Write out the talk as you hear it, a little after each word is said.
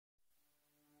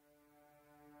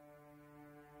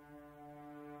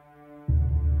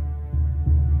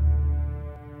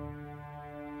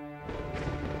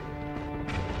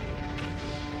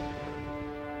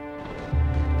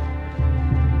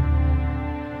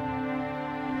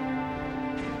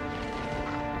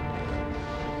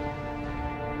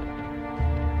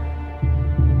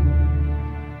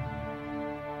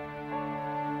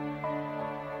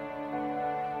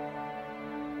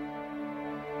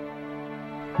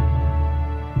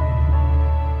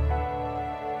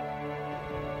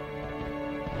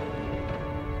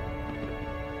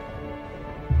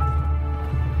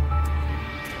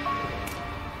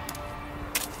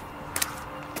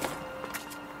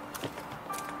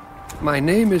My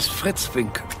name is Fritz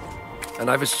Winke, and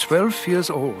I was 12 years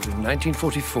old in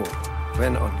 1944,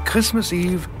 when on Christmas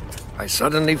Eve, I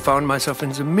suddenly found myself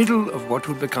in the middle of what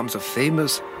would become the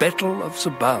famous Battle of the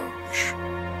Bulge.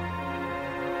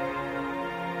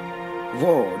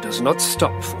 War does not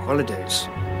stop for holidays.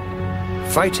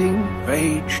 Fighting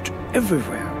raged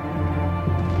everywhere.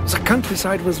 The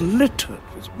countryside was littered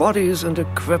with bodies and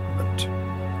equipment.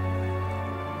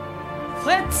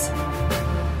 Fritz!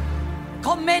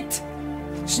 Komm mit!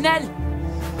 Schnell!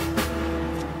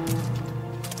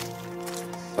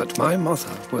 But my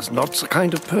mother was not the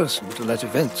kind of person to let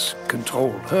events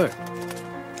control her.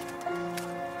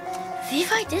 Wie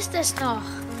weit ist es noch?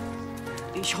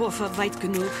 Ich hoffe, weit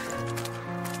genug.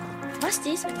 Was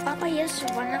ist, wenn Papa jetzt zu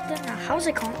Weihnachten nach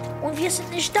Hause kommt und wir sind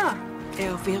nicht da?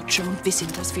 Er wird schon wissen,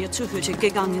 dass wir zur Hütte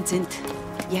gegangen sind.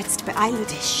 Jetzt beeile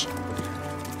dich.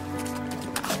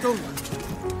 Achtung!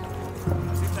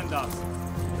 Was ist denn das?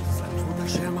 Das ist ein toter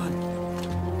Schermann.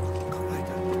 Komm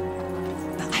weiter.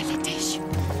 Beeile dich.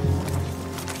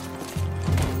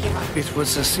 It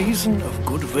was a season of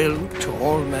goodwill to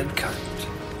all mankind.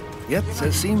 Yet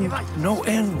there seemed no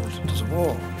end to the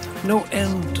war, no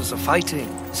end to the fighting,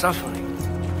 suffering.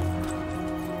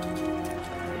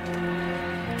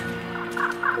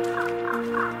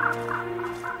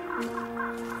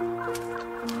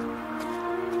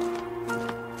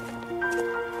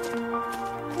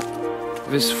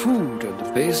 With food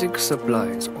and basic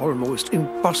supplies almost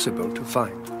impossible to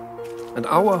find, and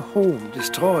our home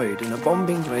destroyed in a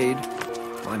bombing raid,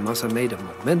 my mother made a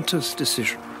momentous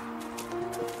decision.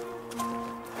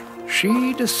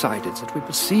 She decided that we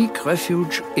would seek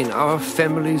refuge in our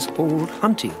family's old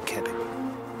hunting cabin.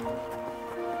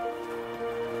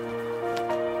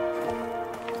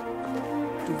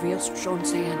 Du wirst schon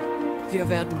sehen. Wir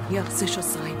werden hier sicher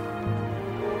sein.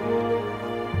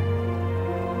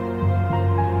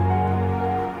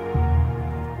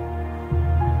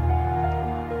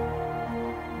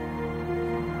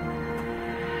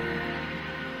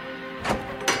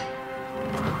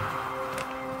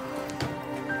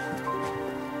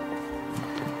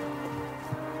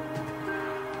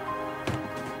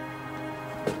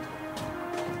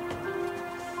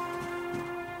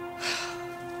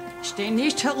 Steh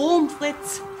nicht herum,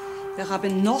 Fritz. Wir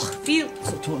haben noch viel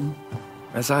zu tun.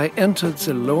 As I entered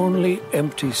the lonely,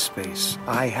 empty space,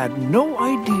 I had no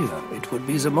idea it would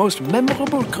be the most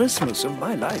memorable Christmas of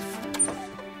my life.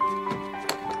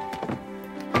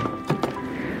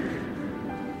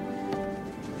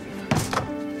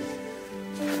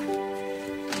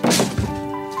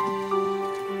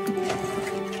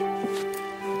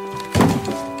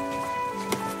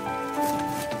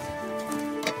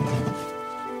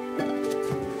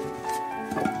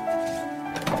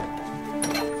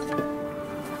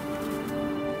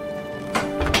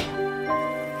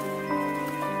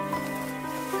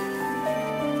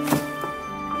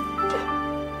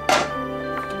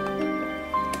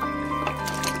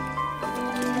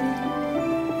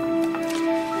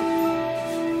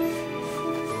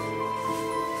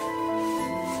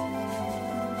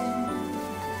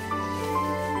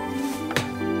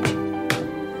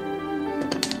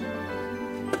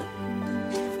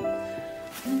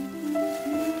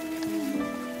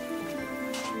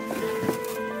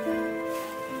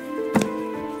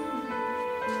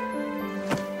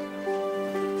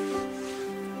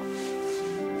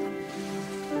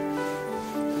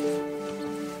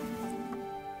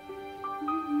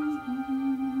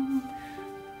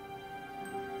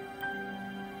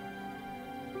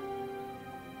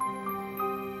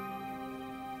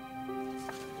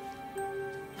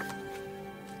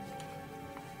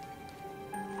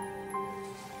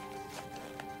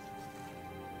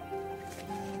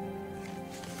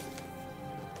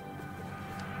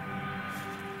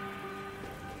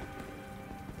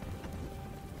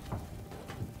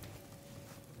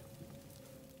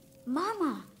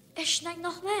 Mama, es schneit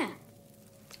noch mehr.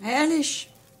 Herrlich.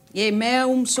 Je mehr,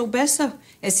 umso besser.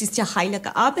 Es ist ja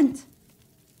heiliger Abend.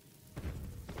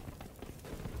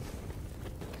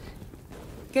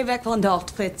 Geh weg von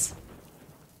dort, Fritz.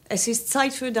 Es ist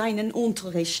Zeit für deinen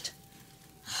Unterricht.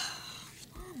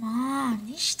 Mama,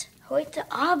 nicht heute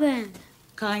Abend.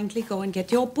 Kindly go and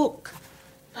get your book.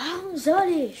 Warum soll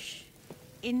ich?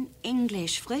 In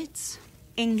English, Fritz.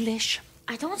 English.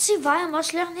 I don't see why I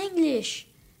must learn English.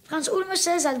 Franz Ulmer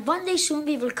says that one day soon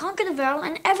we will conquer the world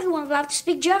and everyone will have to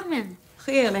speak German.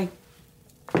 Really?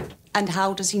 And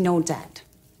how does he know that?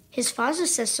 His father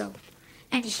says so.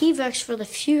 And he works for the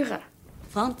Führer.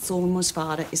 Franz Ulmer's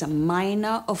father is a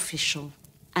minor official,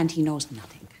 and he knows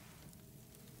nothing.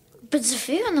 But the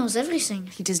Führer knows everything.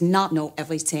 He does not know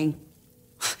everything.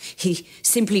 He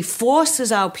simply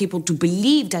forces our people to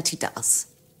believe that he does.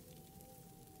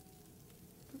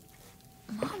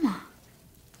 Mama,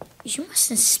 you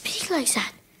mustn't speak like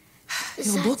that.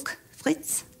 Your book,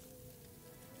 Fritz?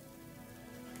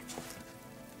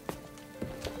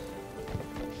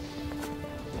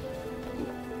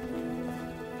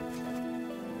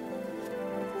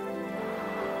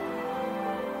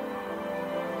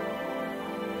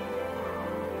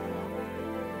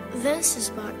 This is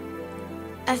what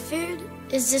I feared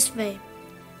is this way.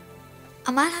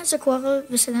 A man has a quarrel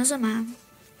with another man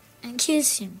and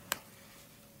kills him.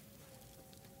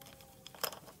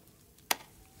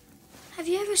 Have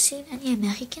you ever seen any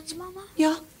Americans, Mama?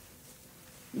 Yeah.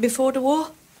 Before the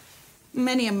war,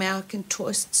 many American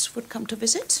tourists would come to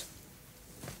visit.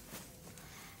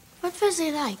 What were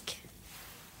they like?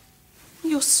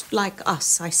 Just like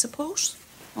us, I suppose.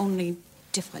 Only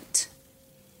different.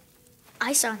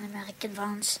 I saw an American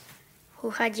once who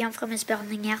had jumped from his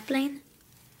burning airplane.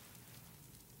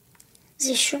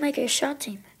 The shoemaker shot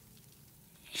him.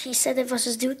 He said it was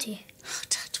his duty.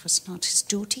 That was not his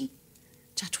duty.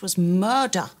 That was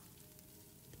murder.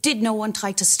 Did no one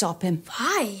try to stop him?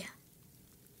 Why?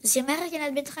 The American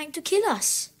had been trying to kill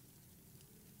us.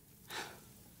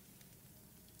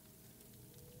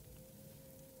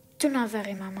 Do not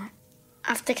worry, Mama.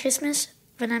 After Christmas,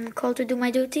 when I'm called to do my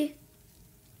duty,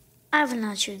 I will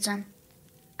not shoot them.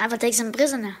 I will take them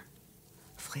prisoner.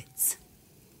 Fritz,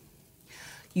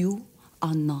 you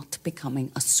are not becoming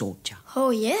a soldier. Oh,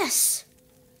 yes.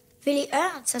 Willie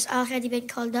Ernst has already been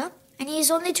called up, and he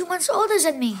is only 2 months older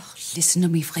than me. Listen to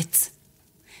me, Fritz.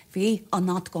 We are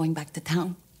not going back to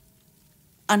town.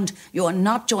 And you are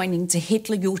not joining the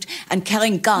Hitler Youth and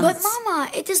carrying guns. But, Mama,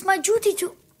 it is my duty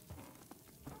to...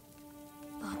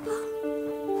 Papa?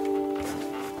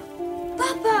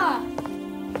 Papa!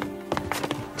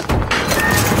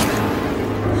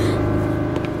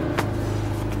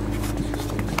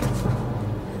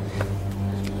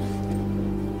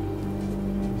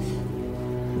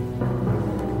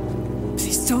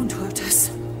 Please don't hurt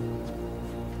us.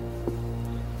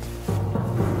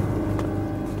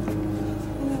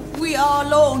 We are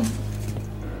alone.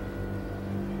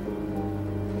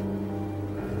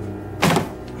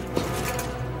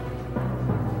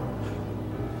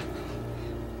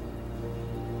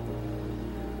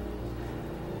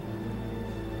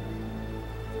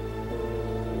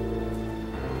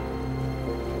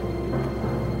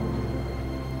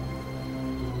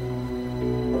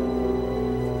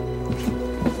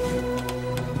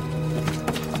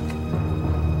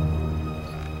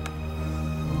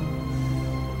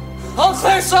 All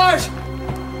clear, Sarge!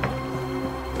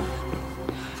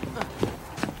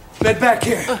 Bed back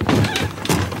here.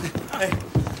 Hey,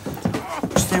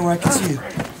 stay where I can see you.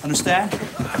 Understand?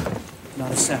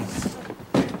 Not a sound.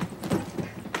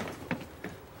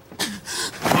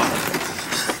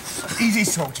 Easy,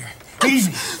 soldier.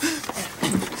 Easy.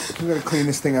 We gotta clean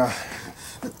this thing out.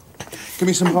 Give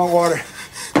me some hot water.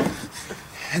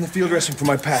 And the field dressing for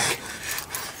my pack.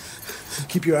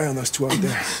 Keep your eye on those two out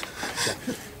there.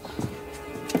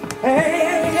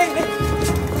 Hey!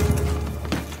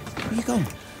 Where you going?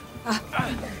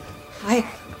 I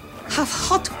have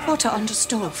hot water on the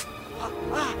stove.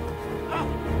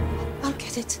 I'll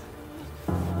get it.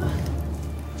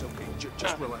 It's okay.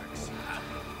 Just relax.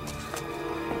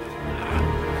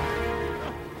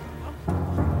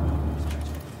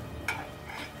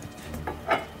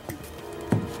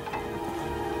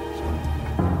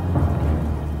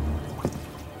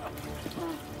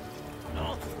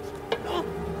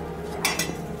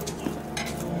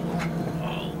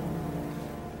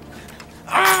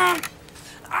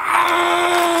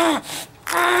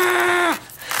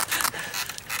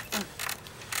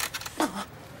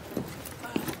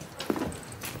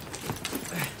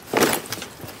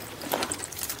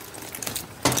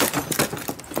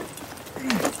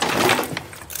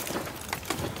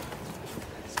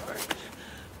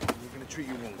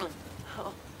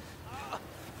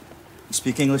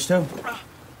 Speak English too?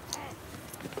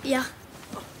 Yeah.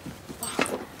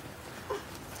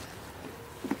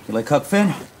 You like Huck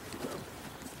Finn?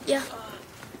 Yeah.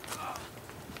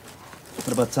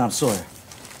 What about Tom Sawyer?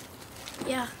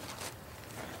 Yeah.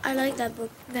 I like that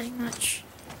book very much.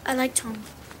 I like Tom.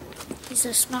 He's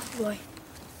a smart boy.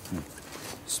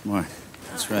 Smart.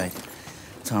 That's right.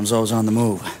 Tom's always on the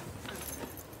move.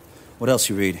 What else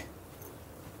you read?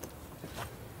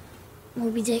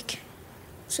 Moby Dick.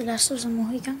 The Last of the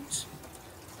Mohicans.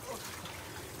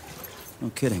 No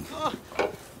kidding.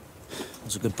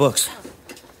 Those are good books.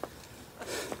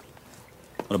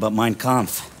 What about Mein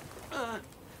Kampf?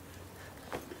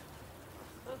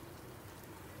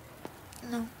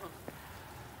 No.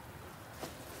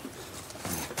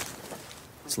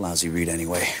 It's a lousy read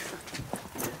anyway.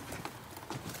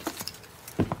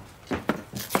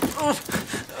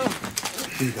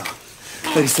 Here you go.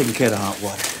 Lady's taking care of the hot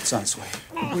water. It's on its way.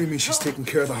 What do you mean she's taking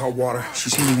care of the hot water?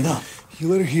 She's heating it up. You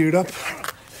let her heat it up?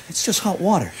 It's just hot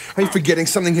water. Are you forgetting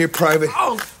something here, Private?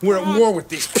 We're at war with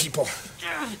these people.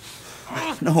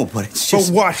 No, but it's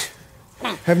just... But what?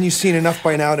 Haven't you seen enough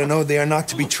by now to know they are not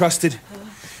to be trusted?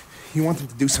 You want them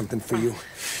to do something for you.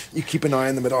 You keep an eye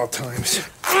on them at all times.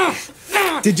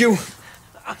 Did you?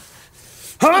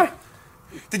 Huh?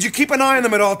 Did you keep an eye on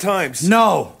them at all times?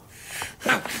 No!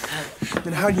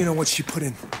 Then how do you know what she put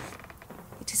in?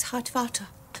 It is hot water.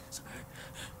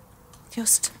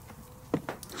 Just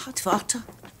hot water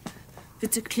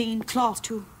with a clean cloth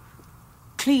to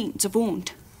clean the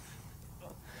wound.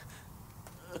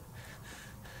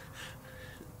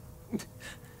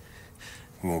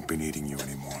 We won't be needing you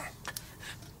anymore.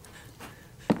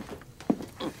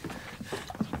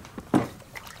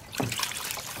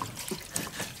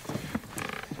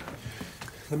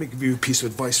 Let me give you a piece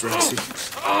of advice, Roxy.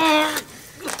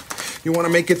 You want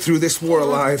to make it through this war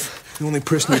alive, the only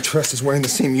person you trust is wearing the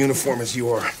same uniform as you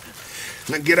are.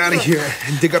 Now get out of here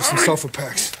and dig up some sulfur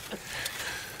packs.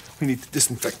 We need to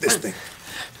disinfect this thing.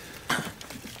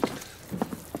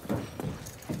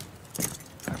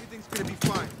 Everything's gonna be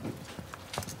fine.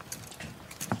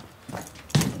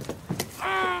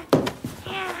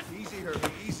 Easy,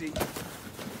 Herbie, easy.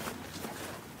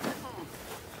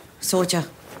 Soldier,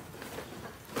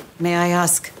 may I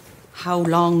ask how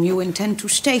long you intend to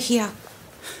stay here?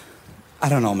 I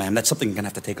don't know, ma'am. That's something you're gonna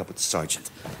have to take up with the sergeant.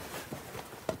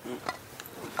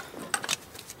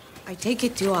 I take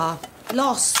it you are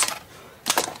lost.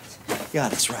 Yeah,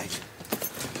 that's right.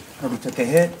 Herbie took a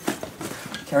hit,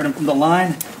 carried him from the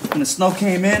line, and the snow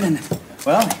came in, and,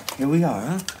 well, here we are,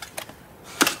 huh?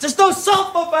 There's no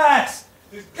sulfur packs!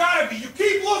 There's gotta be. You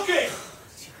keep looking!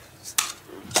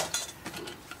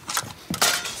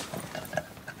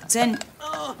 Then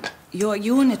your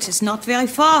unit is not very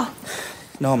far.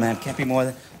 No, ma'am, can't be more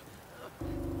than...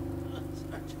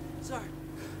 Sarge.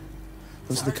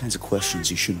 Those are the kinds of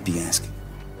questions you shouldn't be asking.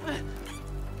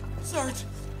 Sarge.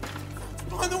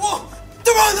 Behind the wall!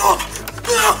 They're on the wall!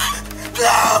 No!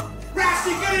 No!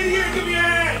 Rusty, get in here! Give me a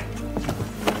hand!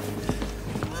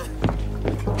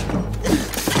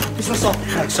 There's no sulfur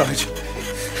packs, Sarge.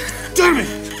 Damn it!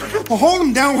 Well, hold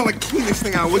him down while I clean this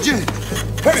thing out, would you?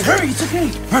 Hurry, hurry, it's okay.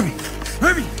 Hurry,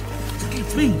 hurry. It's okay,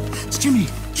 it's me. It's Jimmy.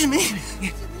 Jimmy?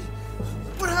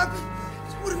 What happened?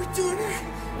 What are we doing here?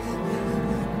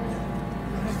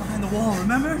 Right behind the wall,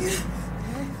 remember? Yeah.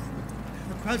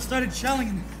 The crowd started shelling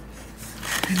and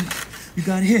you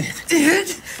got hit.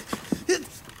 Hit?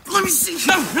 Let me see.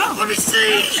 No, let me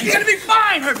see. You're gonna be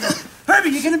fine, Herbie. Herbie,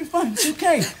 you're gonna be fine. It's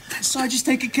okay. Sarge is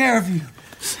taking care of you.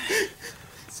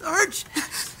 Sarge?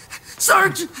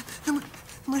 Sarge!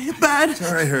 Am I hit bad? It's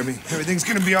all right, Herbie. Everything's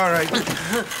gonna be all right.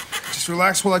 Just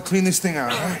relax while I clean this thing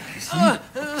out, all right?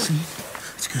 See?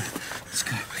 It's good. It's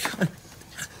good.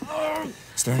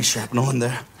 Is there any shrapnel in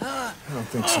there? I don't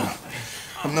think so.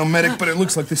 I'm no medic, but it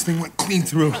looks like this thing went clean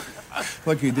through.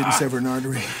 Lucky it didn't sever an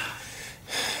artery.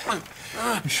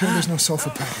 You sure there's no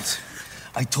sulfur packets?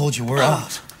 I told you we're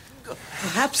out.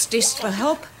 Perhaps this will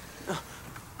help.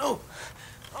 No.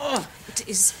 It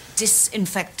is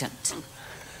disinfectant.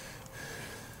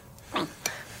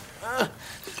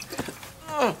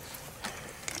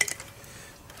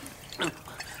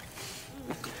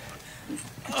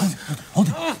 Hold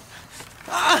it.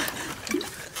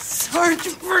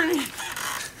 Sarge, burning.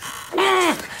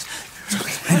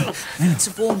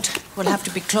 The wound will have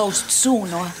to be closed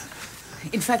soon, or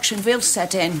infection will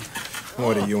set in.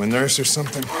 What, are you, a nurse or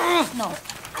something? No,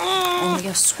 only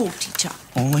a school teacher.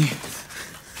 Only?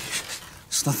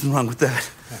 There's nothing wrong with that.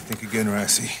 I think again,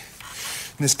 Rassie.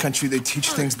 In this country, they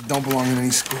teach things that don't belong in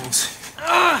any schools.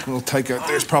 Little tyke out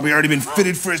there's probably already been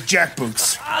fitted for his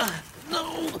jackboots.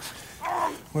 No.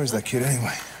 Where's that kid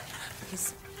anyway?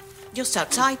 He's just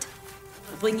outside,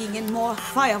 bringing in more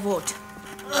firewood.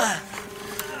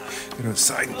 Get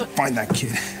outside and find that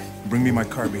kid. Bring me my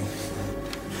carbine.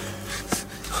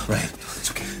 Right. It's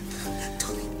okay.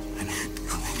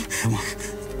 Come on.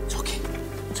 It's okay.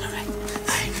 It's all right.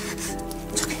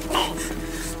 It's okay.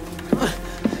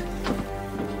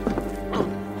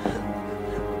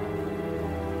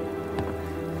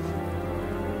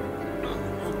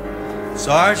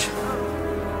 Sarge,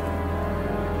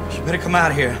 you better come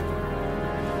out here.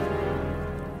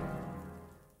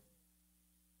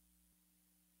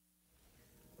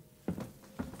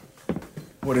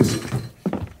 What is it?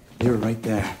 You're right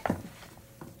there.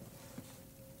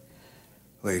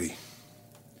 Lady,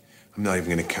 I'm not even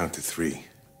gonna count to 3.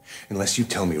 Unless you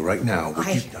tell me right now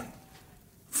what you've done.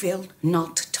 Will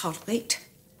not tolerate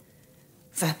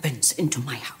weapons into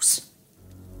my house.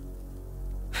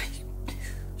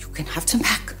 You can have them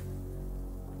back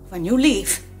when you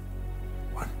leave.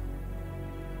 What?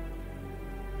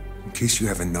 In case you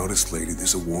haven't noticed, lady,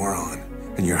 there's a war on,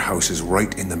 and your house is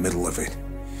right in the middle of it.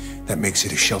 That makes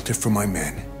it a shelter for my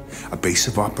men, a base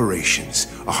of operations,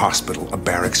 a hospital, a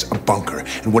barracks, a bunker,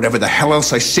 and whatever the hell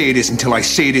else I say it is until I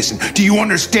say it isn't. Do you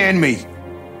understand me?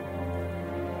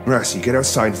 Rossi, get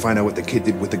outside and find out what the kid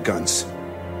did with the guns.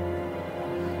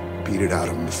 Beat it out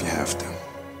of him if you have to.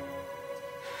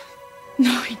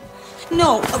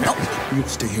 No. You'll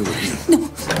stay here with me.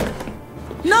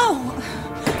 No.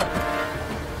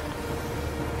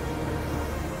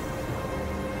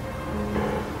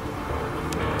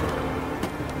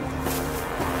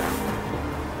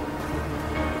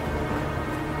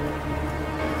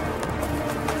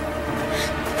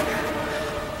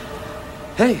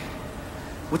 Hey,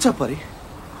 what's up, buddy?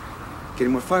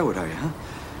 Getting more firewood, are you, huh?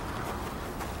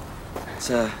 It's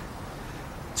a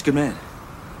good man.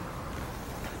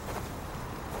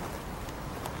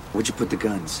 Where'd you put the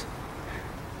guns?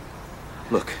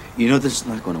 Look, you know this is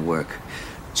not going to work,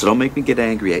 so don't make me get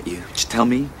angry at you. Just tell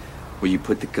me where you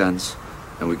put the guns,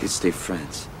 and we can stay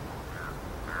friends.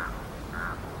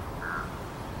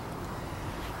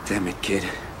 Damn it, kid.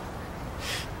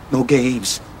 No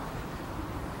games.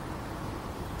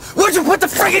 Where'd you put the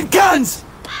friggin' guns?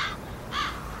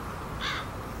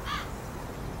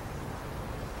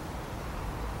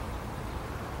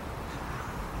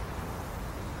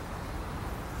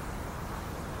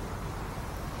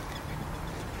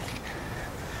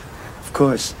 Of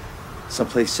course.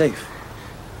 Someplace safe.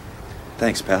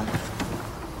 Thanks, pal.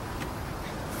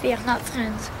 We are not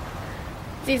friends.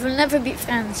 We will never be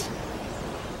friends.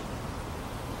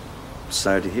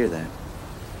 Sorry to hear that.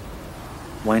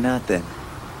 Why not, then?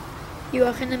 You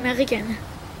are an American.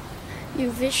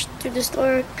 You wish to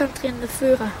destroy our country and the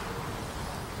Führer.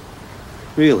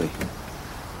 Really?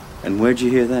 And where'd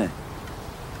you hear that?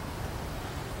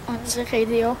 On the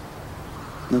radio.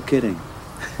 No kidding.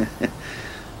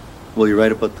 Well, you're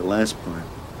right about the last part.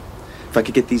 If I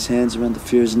could get these hands around the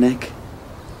Führer's neck,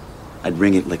 I'd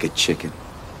wring it like a chicken.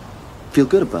 Feel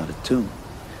good about it, too.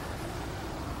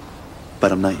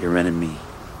 But I'm not your enemy.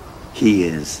 He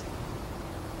is.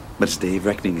 But his day of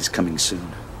reckoning is coming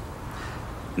soon.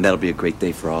 And that'll be a great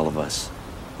day for all of us,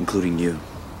 including you.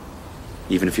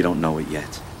 Even if you don't know it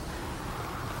yet.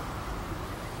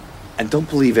 And don't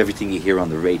believe everything you hear on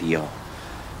the radio.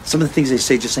 Some of the things they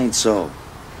say just ain't so.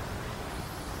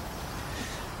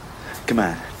 Come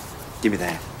on, give me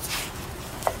that.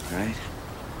 All right?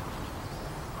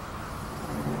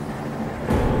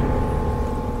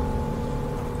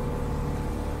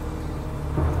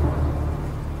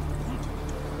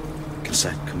 Get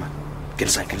inside, come on. Get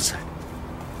inside, get inside.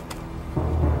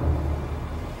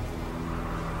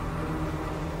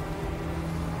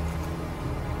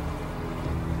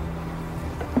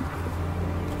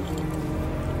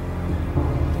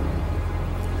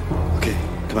 Okay,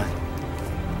 come on.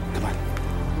 Come on.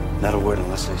 Not a word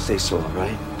unless I say so, all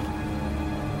right?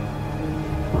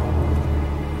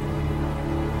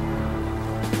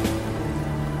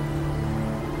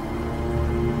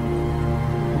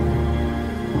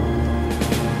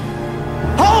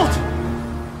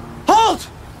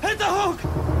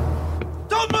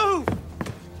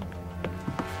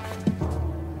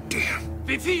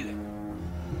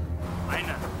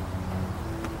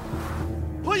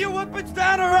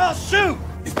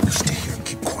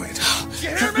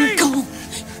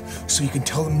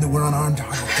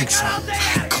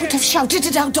 Shouted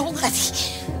it out already.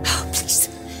 Oh, please.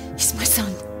 He's my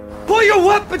son. Pull your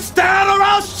weapons down or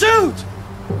I'll shoot!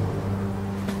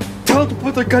 Tell them to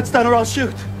put their guns down or I'll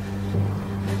shoot.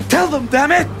 Tell them,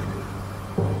 damn it!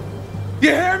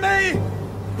 You hear me?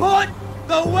 Put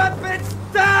the weapons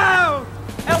down!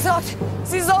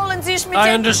 Sie sollen sich mit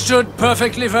I understood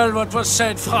perfectly well what was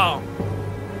said, Frau.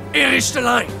 Ist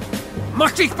allein.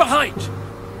 Mach dich bereit.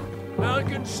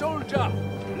 American soldier,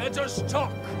 let us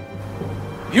talk.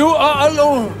 You are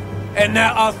alone, and there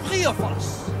are 3 of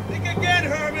us. Think again,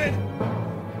 Herman!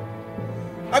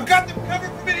 I've got them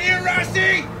covered from in here,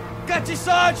 Rossi! Got you,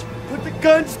 Sarge! Put the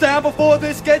guns down before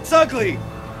this gets ugly!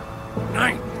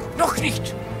 Nein, noch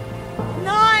nicht!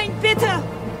 Nein, bitte!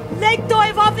 Legt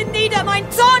eure Waffen nieder, mein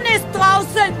Sohn ist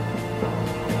draußen!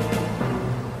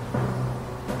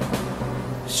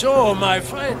 So, my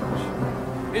friend,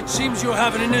 it seems you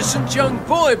have an innocent young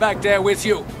boy back there with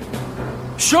you.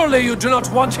 Surely you do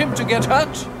not want him to get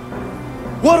hurt?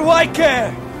 What do I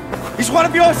care? He's one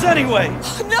of yours anyway!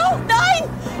 No, nein!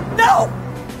 No!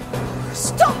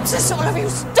 Stop this, all of you!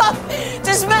 Stop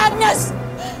this madness!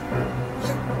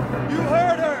 You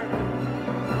heard her!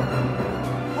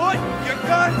 Put your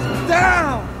guns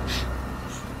down!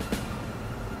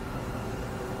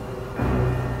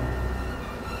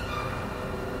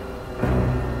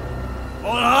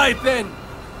 All right, then.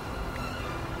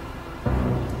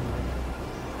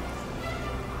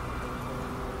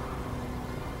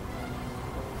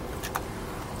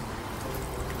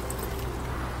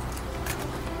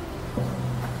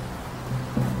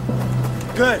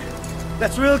 Good.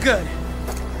 That's real good.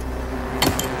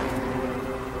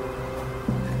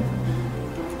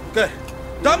 Good.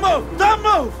 Don't move! Don't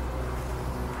move!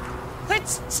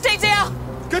 Fritz, stay there!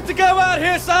 Good to go out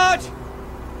here, Sarge!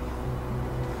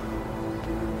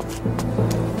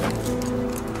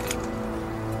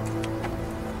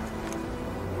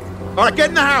 All right, get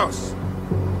in the house!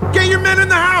 Get your men in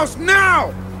the house,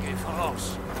 now! Geh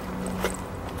voraus.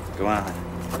 Go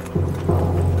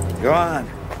on. Go on.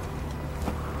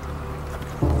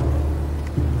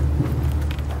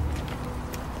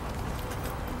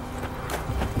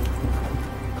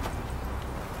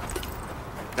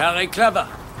 Very clever.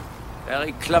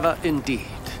 Very clever indeed.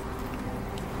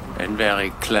 And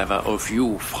very clever of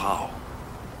you, Frau.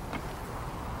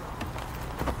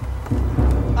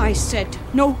 I said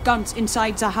no guns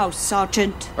inside the house,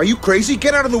 Sergeant. Are you crazy?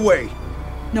 Get out of the way!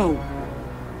 No.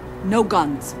 No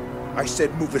guns. I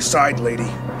said move aside, lady.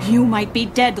 You might be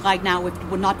dead right now if it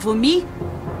were not for me.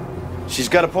 She's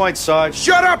got a point, Sarge.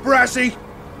 Shut up, Rassie!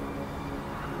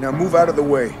 Now move out of the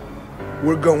way.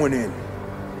 We're going in.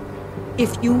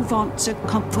 If you want the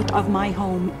comfort of my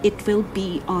home, it will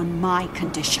be on my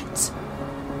conditions.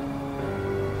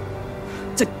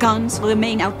 The guns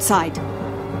remain outside.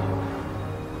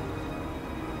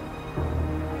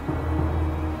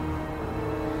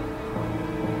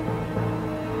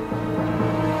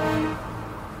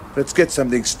 Let's get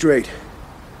something straight.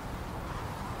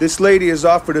 This lady has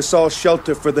offered us all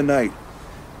shelter for the night.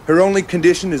 Her only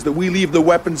condition is that we leave the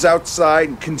weapons outside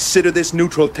and consider this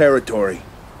neutral territory.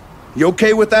 You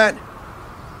okay with that?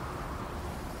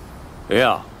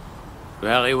 Yeah.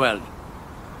 Very well.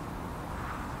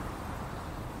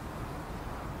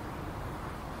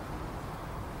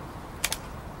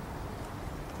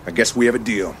 I guess we have a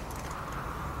deal.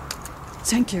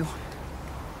 Thank you.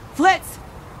 Fritz!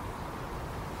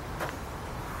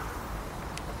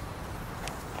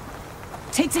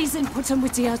 Take these and put them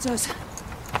with the others.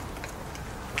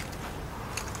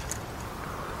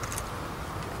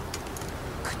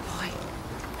 Good boy.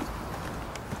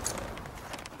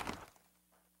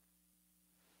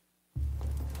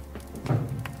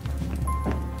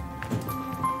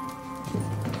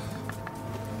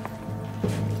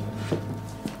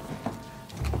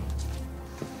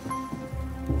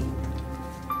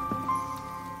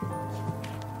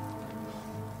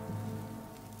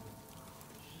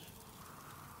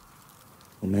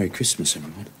 Well, Merry Christmas,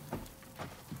 everyone.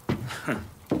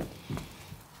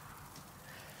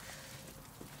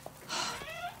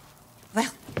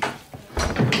 Well,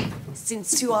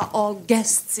 since you are all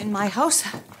guests in my house,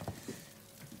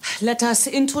 let us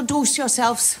introduce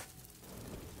yourselves.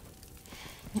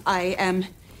 I am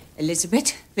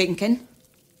Elizabeth Beique,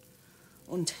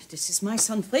 and this is my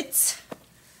son Fritz.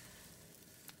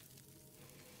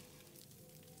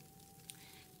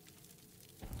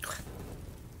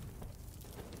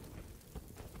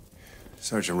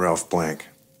 Sergeant Ralph Blank.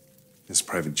 This is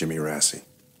Private Jimmy Rassie.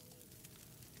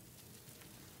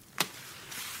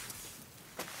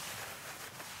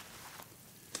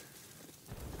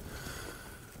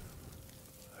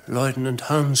 Lieutenant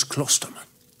Hans Klostermann.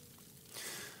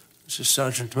 This is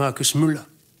Sergeant Markus Müller.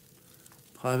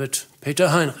 Private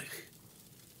Peter Heinrich.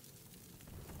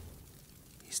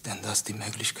 Ist denn das die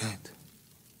Möglichkeit?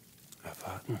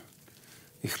 Erwarten.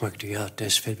 Ich mag die Art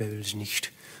des Feldwebels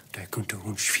nicht. Der könnte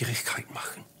uns Schwierigkeit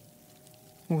machen.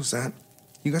 What was that?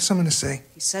 You got something to say?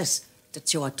 He says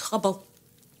that you are trouble.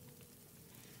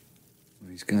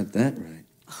 Well, he's got that right.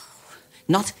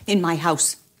 Not in my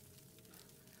house.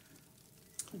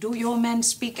 Do your men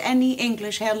speak any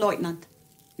English, Herr Lieutenant?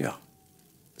 Ja,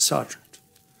 Sergeant.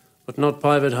 But not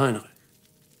Private Heinrich.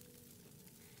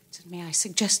 Then may I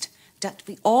suggest that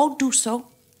we all do so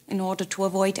in order to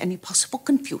avoid any possible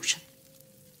confusion?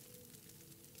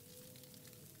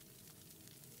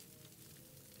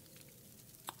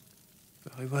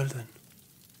 Very well, then.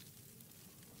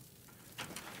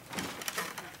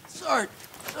 Sarge!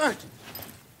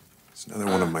 It's another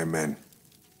one of my men.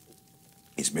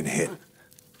 He's been hit.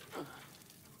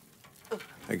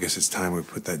 I guess it's time we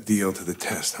put that deal to the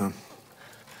test, huh?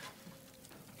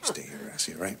 You stay here,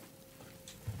 Rassie, right?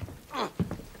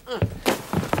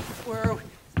 Where are we?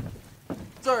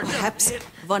 Perhaps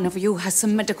one of you has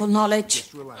some medical knowledge.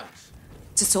 Just relax.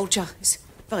 The soldier is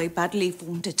very badly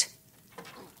wounded.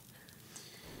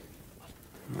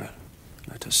 Well,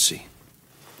 let us see.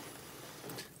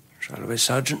 Shall we,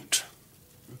 Sergeant?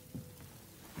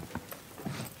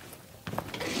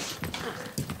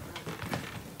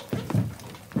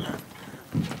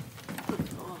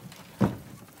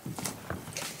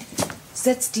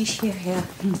 Setz dich hierher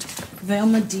und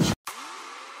wärme dich.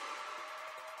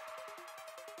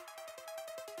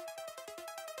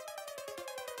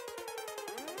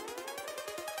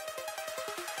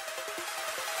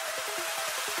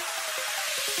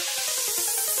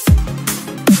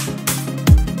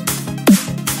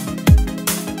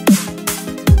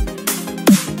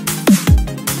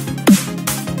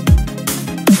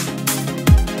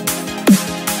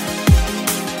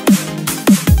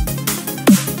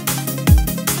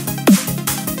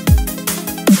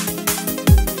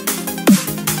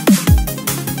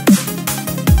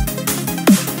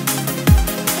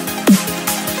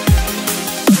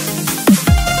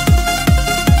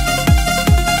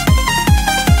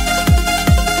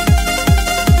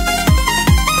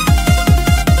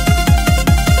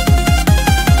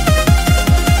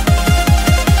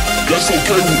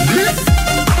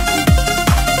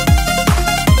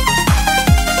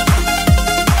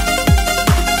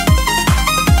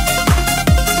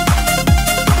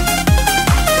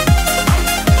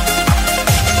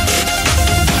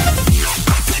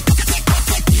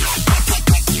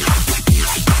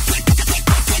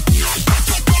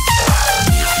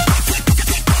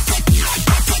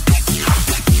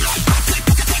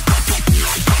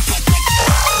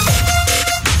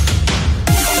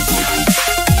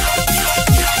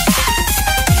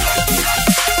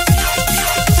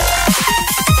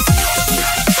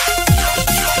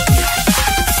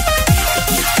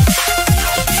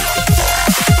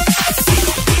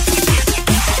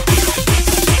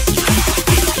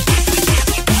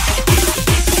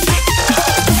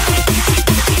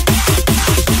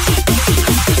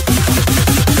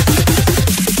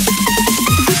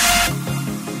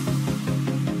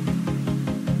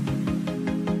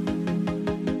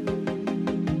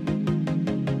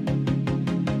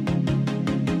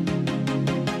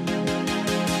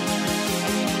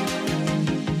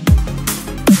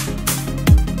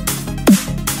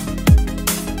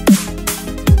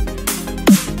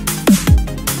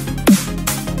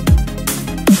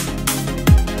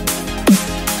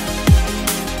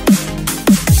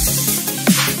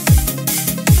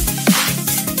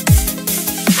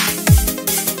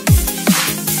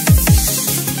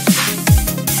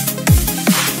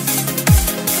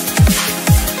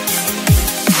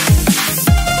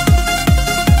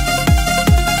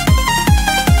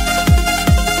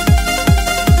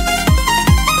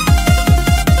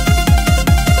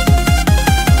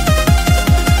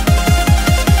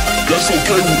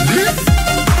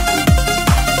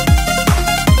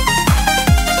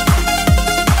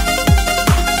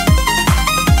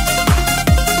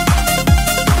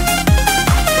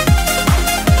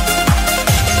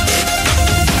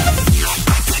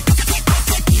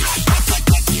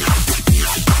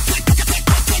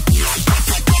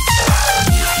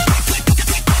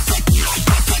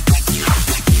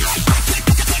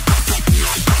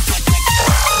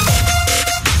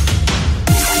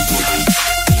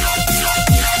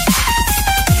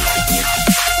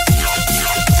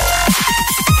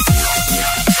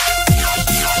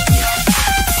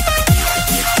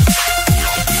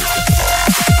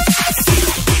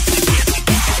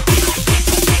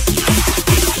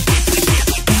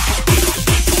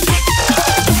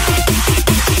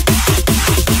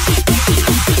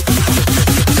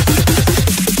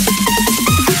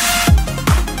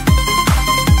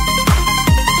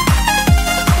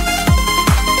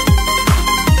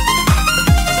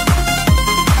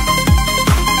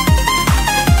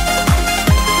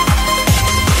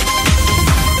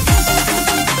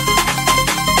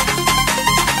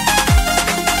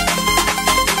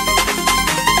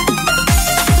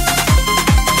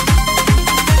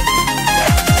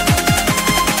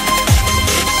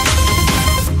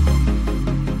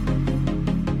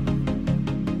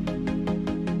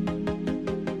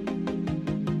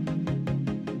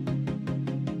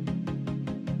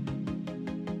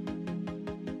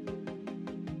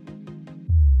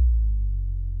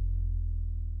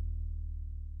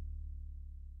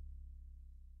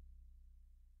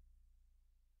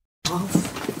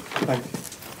 Thank you.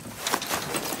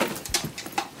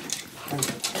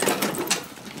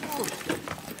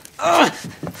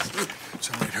 It's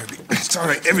all right, Herbie. It's all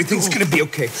right. Everything's gonna be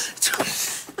okay. It's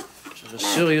a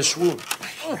serious wound.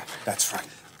 Yeah, that's right.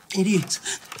 Idiot.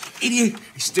 idiot!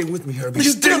 Stay with me, Herbie.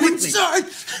 Stay with me!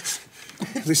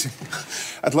 Listen,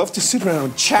 I'd love to sit around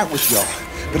and chat with y'all,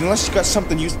 but unless you got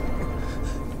something you...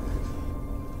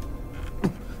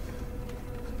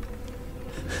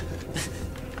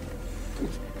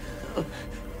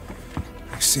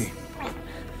 I see.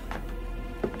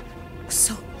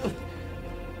 So...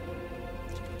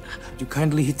 Would you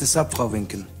kindly heat this up, Frau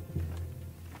Winken?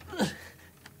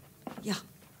 Yeah.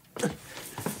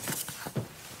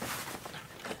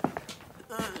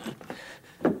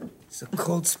 The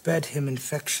cold spared him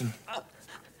infection.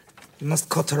 You must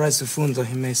cauterize the wound or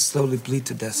he may slowly bleed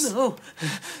to death. No.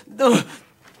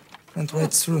 Went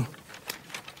right through.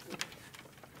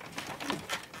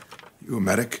 You a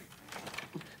medic?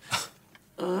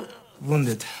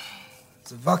 Wounded.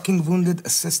 The walking wounded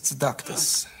assists the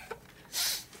doctors.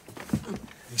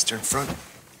 Eastern Front?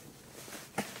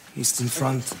 Eastern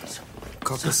Front,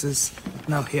 Caucasus,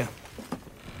 now here.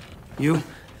 You?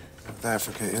 South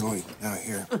Africa, Italy, now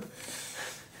here.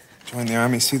 Join the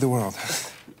army, see the world.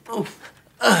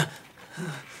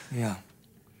 Ja.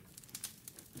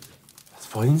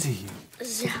 Was wollen Sie hier?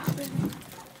 Sie haben...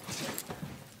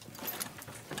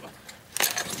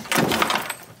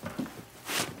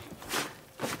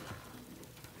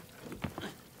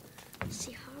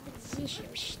 Sie haben sich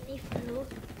im Schnee verloren.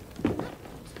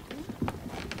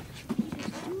 Wie bist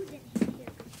du denn hierher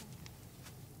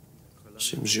gekommen?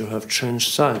 Seems you have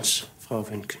changed sides, Frau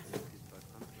Winken.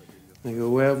 Are you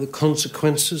aware of the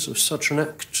consequences of such an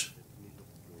act?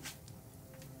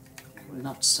 I'm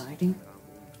not siding.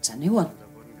 It's anyone.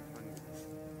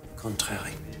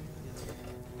 Contrary.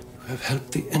 You have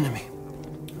helped the enemy.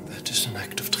 That is an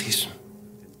act of treason.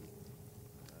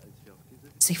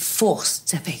 They forced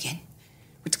their way in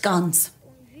with guns.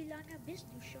 Und wie lange bist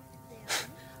du schon in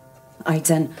der... I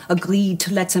then agreed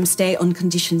to let them stay on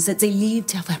conditions that they leave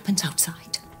their weapons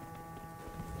outside.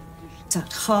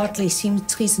 That hardly seemed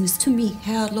treasonous to me,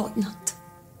 Herr Leutnant.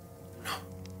 No.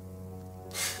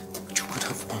 But you could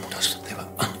have warned us that they were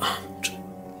unarmed.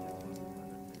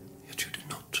 Yet you did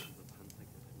not.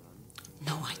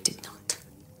 No, I did not.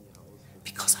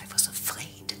 Because I was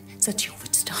afraid that you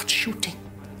would start shooting.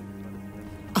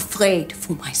 Afraid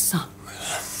for my son.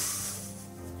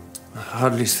 I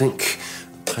hardly think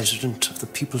the President of the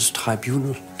People's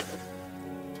Tribunal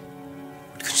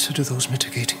would consider those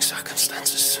mitigating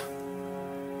circumstances.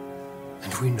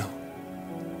 And we know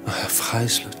Herr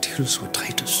Freisler deals with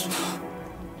traitors.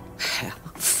 Herr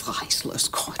Freisler's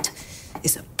court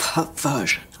is a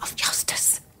perversion of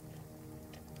justice.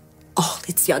 All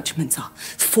its judgments are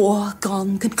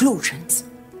foregone conclusions.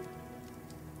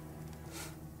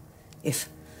 If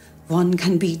one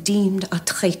can be deemed a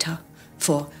traitor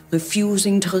for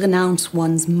refusing to renounce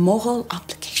one's moral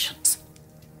obligations,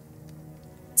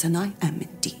 then I am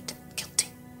indeed guilty.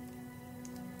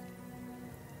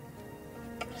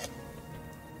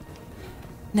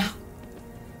 Now,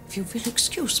 if you will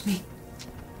excuse me.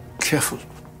 Careful,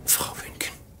 Frau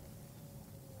Winken.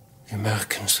 The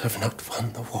Americans have not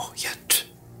won the war yet.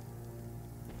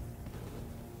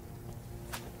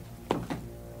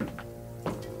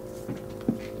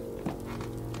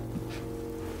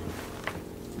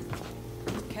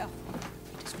 Careful.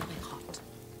 It is very hot.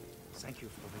 Thank you,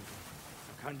 Frau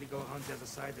Winken. Kindly go around the other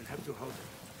side and help to hold it.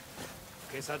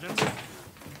 Okay, Sergeant?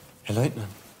 Herr Leutnant,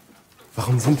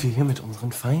 warum sind wir hier mit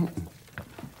unseren Feinden?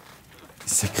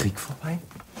 Ist der Krieg vorbei?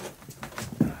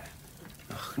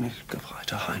 Ach, nicht,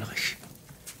 Gefreiter Heinrich.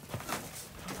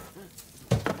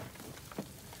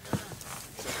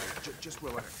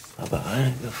 Aber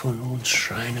einige von uns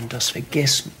scheinen das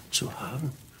vergessen zu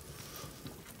haben.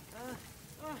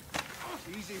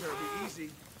 Easy, Herbie,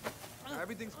 easy.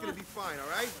 Everything's gonna be fine, all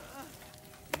right?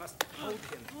 You must hold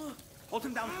him. Hold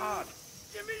him down hard.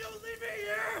 Jimmy, don't leave me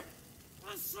here!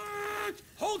 I said!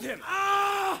 Hold him!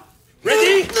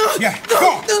 Ready? Yeah,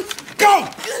 go! Go!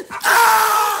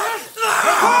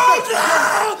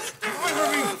 Come on,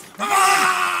 Herbie! Come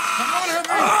on,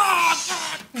 Herbie!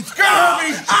 Let's go,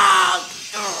 Herbie!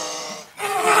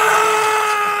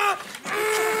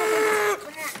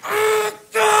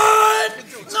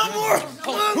 No more!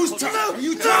 Who's tough? Are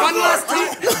you tough? One last time!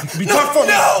 Be tough for me!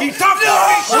 No! Be tough for me!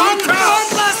 One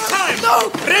last time!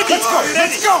 No! Ready! Let's go! Ready!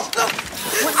 Let's go!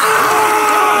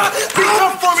 Be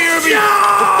tough for me, Herbie!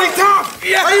 Be tough!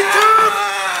 Yeah. Are you tough?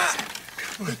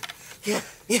 Come on. Yeah.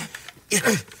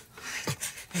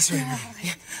 That's right, Herbie.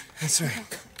 Yeah. That's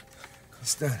right.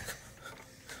 It's done.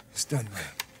 It's done,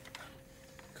 man.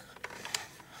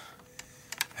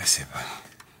 That's it, buddy.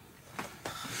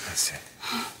 That's it.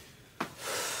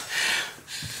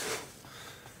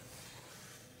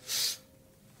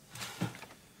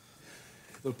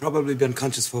 Will probably be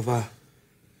unconscious for a while.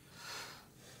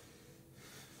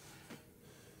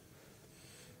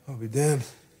 I'll be damned.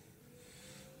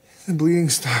 The bleeding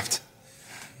stopped.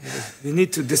 We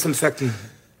need to disinfect and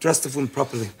dress the wound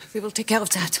properly. We will take care of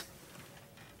that.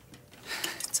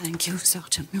 Thank you,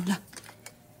 Sergeant Mueller.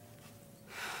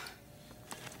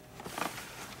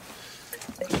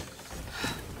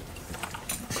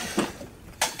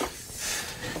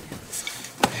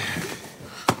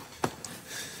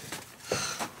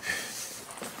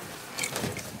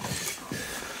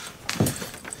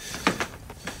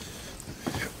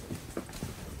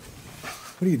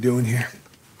 What are you doing here?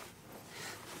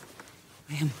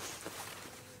 I am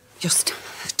just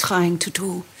trying to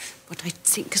do what I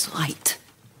think is right.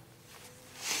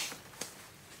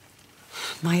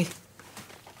 My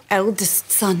eldest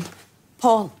son,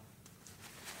 Paul,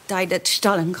 died at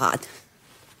Stalingrad.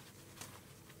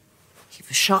 He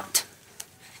was shot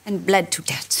and bled to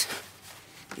death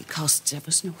because there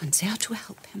was no one there to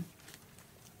help him.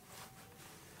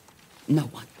 No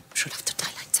one should have to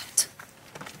die like that.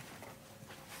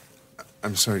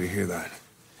 I'm sorry to hear that.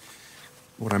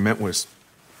 What I meant was,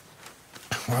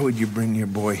 why would you bring your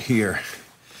boy here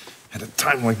at a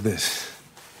time like this?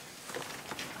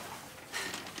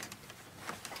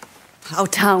 Our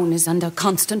town is under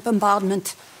constant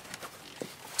bombardment.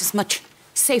 It is much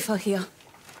safer here.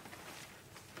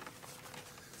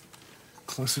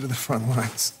 Closer to the front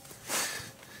lines.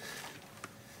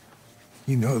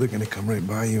 You know they're gonna come right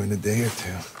by you in a day or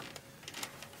two.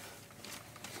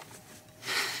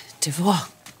 The war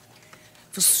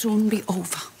will soon be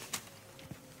over.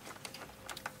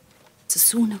 The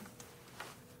sooner,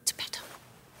 the better.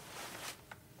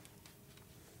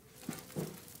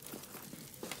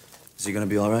 Is he gonna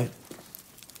be all right?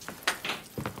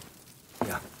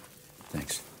 Yeah.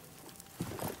 Thanks.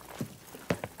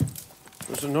 It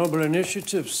was a noble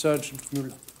initiative, Sergeant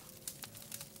Mueller.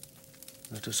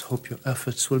 Let us hope your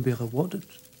efforts will be rewarded.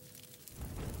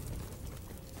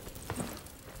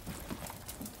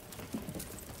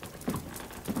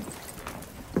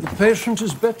 The patient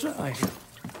is better, I hear.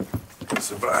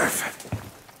 Survive.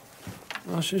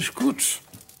 Das ist gut.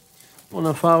 One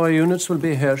of our units will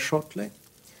be here shortly,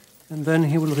 and then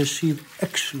he will receive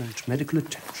excellent medical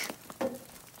attention.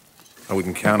 Oh, we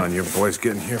can count on your boys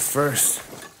getting here first.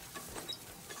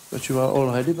 But you are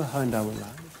already behind our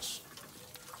lines.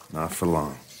 Not for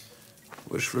long.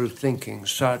 Wishful thinking,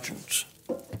 Sergeant.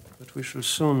 But we shall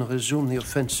soon resume the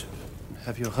offensive and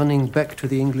have you running back to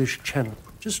the English Channel,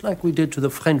 just like we did to the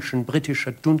French and British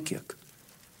at Dunkirk.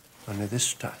 Only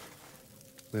this time,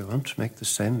 we won't make the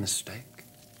same mistake,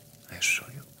 I assure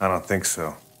you. I don't think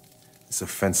so. This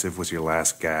offensive was your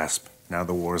last gasp. Now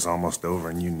the war's almost over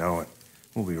and you know it.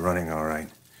 We'll be running all right.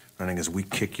 Running as we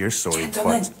kick your sorry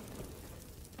butts.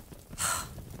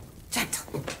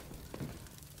 Gentlemen,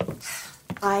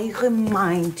 I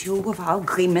remind you of our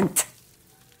agreement.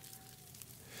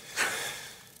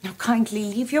 Now kindly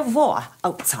leave your war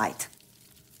outside.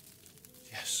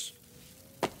 Yes,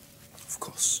 of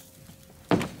course.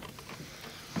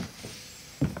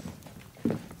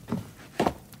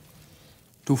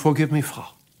 Do forgive me, Frau.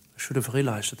 I should have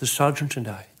realized that the sergeant and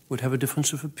I would have a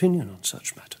difference of opinion on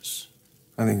such matters.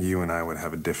 I think you and I would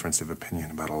have a difference of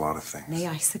opinion about a lot of things. May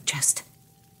I suggest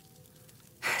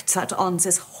that on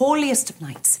this holiest of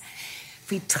nights,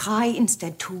 we try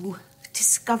instead to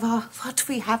discover what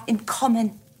we have in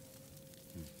common.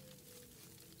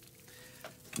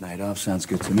 Night off sounds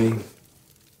good to me.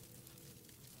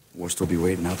 War still be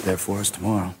waiting out there for us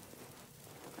tomorrow.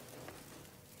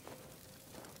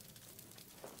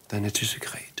 Then it is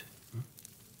agreed.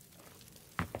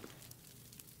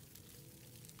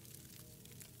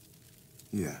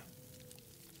 Yeah.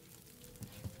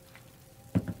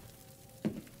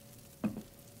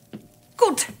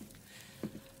 Good.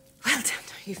 Well then,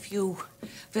 if you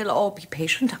will all be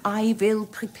patient, I will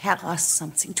prepare us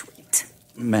something to eat.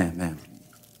 Ma'am,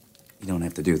 you don't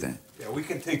have to do that. Yeah, we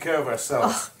can take care of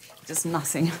ourselves. Oh, it is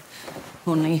nothing.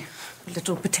 Only a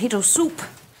little potato soup.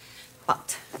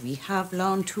 But we have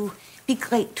learned to be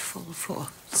grateful for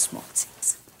small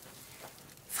things.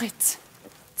 Fritz,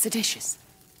 the dishes,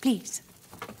 please.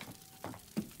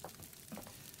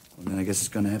 Well, then I guess it's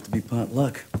gonna have to be pot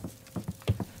luck.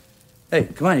 Hey,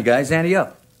 come on, you guys, ante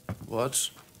up. What?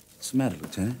 What's the matter,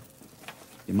 Lieutenant?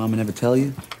 Your mama never tell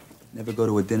you? Never go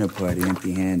to a dinner party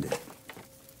empty-handed.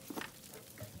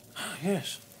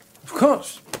 Yes, of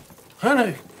course.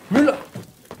 Heinrich, Müller.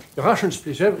 The Russians,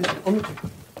 please. On the table.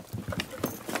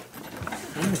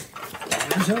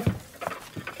 Hands up.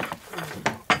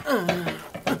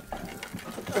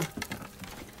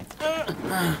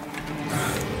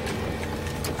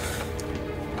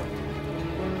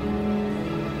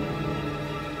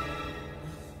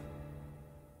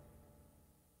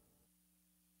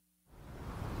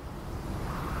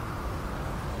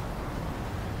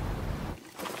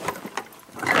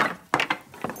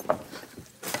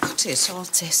 this, all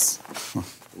this?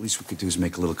 The least we could do is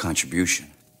make a little contribution.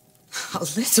 A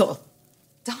little?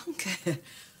 Danke.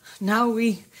 Now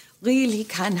we really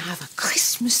can have a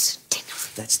Christmas dinner.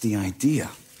 That's the idea.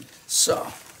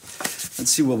 So,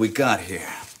 let's see what we got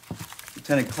here.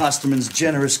 Lieutenant Klosterman's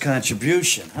generous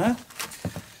contribution, huh?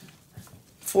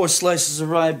 4 slices of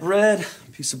rye bread,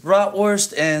 a piece of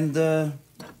bratwurst, and a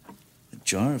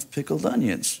jar of pickled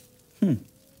onions. Kind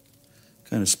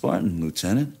of Spartan,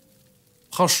 Lieutenant.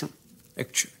 Russian,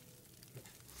 actually.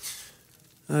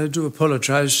 I do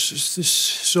apologize. This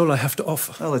is all I have to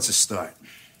offer. Well, it's a start.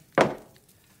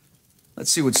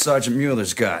 Let's see what Sergeant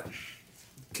Mueller's got.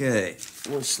 Okay,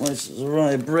 4 slices of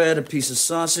rye bread, a piece of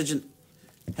sausage, and...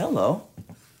 Hello.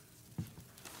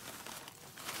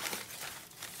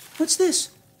 What's this?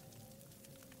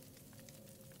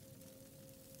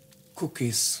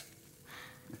 Cookies.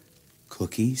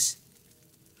 Cookies?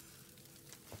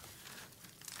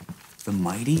 The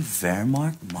mighty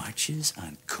Wehrmacht marches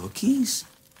on cookies?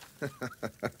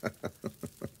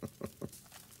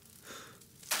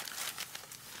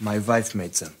 My wife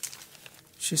made them.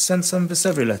 She sends some with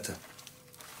every letter.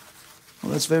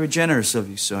 Well, that's very generous of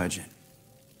you, Sergeant.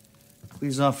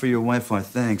 Please offer your wife our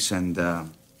thanks, and,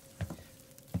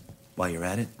 while you're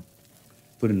at it,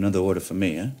 put in another order for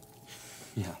me, huh?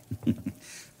 Yeah.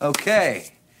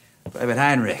 Okay. Private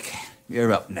Heinrich,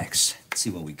 you're up next. Let's see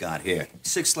what we got here.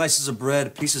 6 slices of bread, a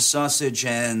piece of sausage,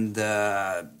 and,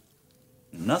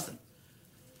 nothing.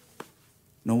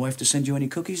 No wife to send you any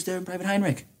cookies there, Private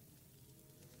Heinrich?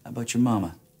 How about your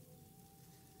mama?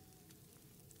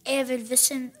 Will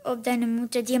wissen, ob deine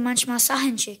Mutter dir manchmal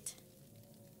Sachen schickt.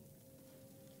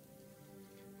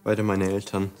 Beide meine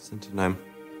Eltern sind in einem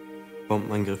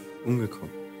Bombenangriff umgekommen.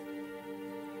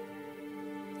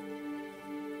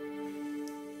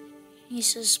 He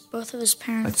says both of his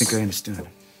parents... I think I understand.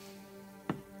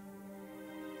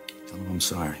 Tell him I'm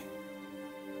sorry.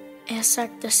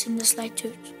 sagt, dass ihm das leid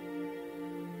tut.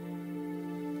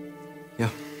 Ja.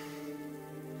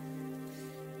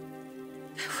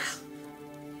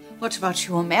 What about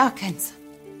you Americans?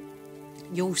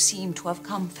 You seem to have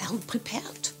come well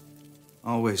prepared.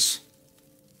 Always.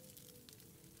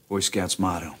 Boy Scouts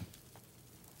motto.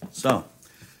 So,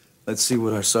 let's see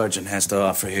what our sergeant has to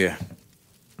offer here.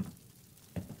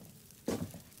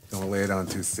 Don't lay it on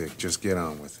too thick. Just get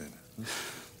on with it.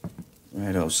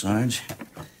 Righto, Sarge.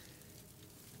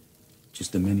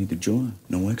 Just a menu de jour,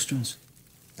 no extras.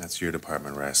 That's your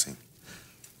department, Racing.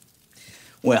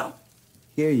 Well,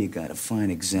 here you got a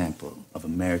fine example of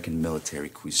American military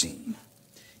cuisine.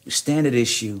 Your standard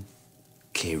issue,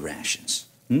 K-rations.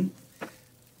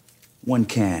 1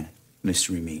 can,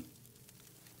 mystery meat.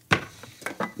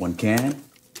 1 can,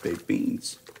 baked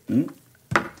beans.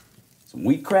 Some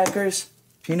wheat crackers,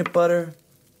 peanut butter,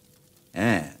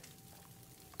 and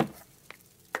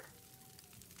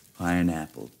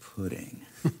pineapple pudding.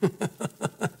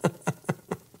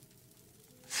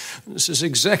 This is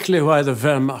exactly why the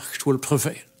Wehrmacht will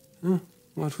prevail.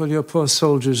 What will your poor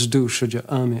soldiers do should your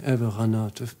army ever run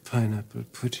out of pineapple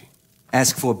pudding?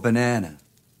 Ask for banana.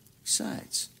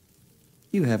 Besides,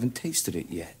 you haven't tasted it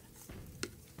yet.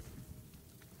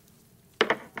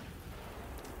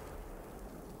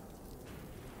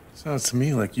 Sounds to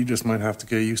me like you just might have to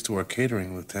get used to our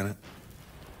catering, Lieutenant.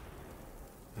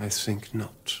 I think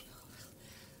not.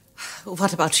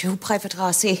 What about you, Private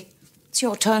Rossi? It's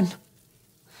your turn.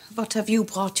 What have you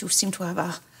brought? You seem to have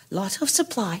a lot of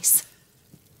supplies.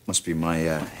 Must be my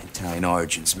Italian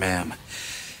origins, ma'am.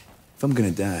 If I'm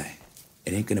gonna die,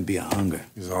 it ain't gonna be a hunger.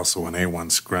 He's also an A1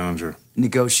 scrounger.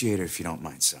 Negotiator, if you don't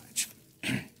mind, Sarge.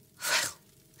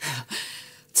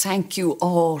 Thank you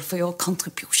all for your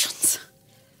contributions.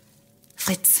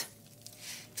 Fritz,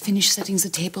 finish setting the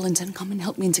table and then come and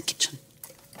help me in the kitchen.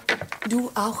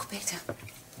 Du auch, bitte.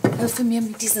 Helfe mir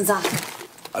mit diesen Sachen.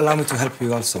 Allow me to help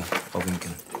you also, Frau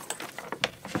Winkel.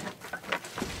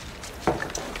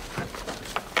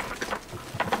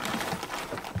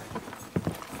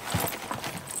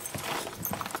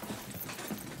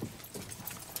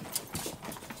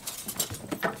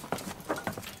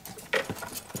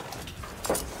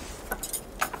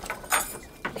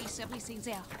 Place everything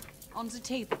there, on the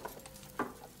table.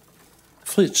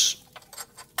 Fritz,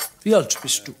 wie alt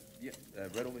bist du?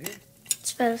 Right over here?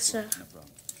 12, sir.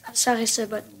 I'm sorry, sir,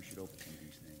 but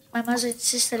my mother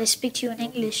insists that I speak to you in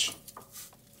English.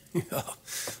 Yeah,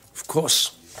 of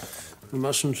course. We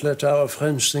mustn't let our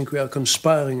friends think we are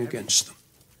conspiring against them.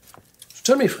 So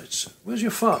tell me, Fritz, where's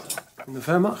your father? In the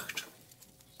Wehrmacht?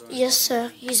 Yes,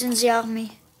 sir. He's in the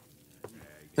army.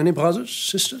 Any brothers,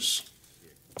 sisters?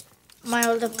 My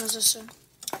older brother, sir.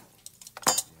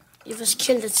 He was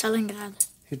killed at Stalingrad.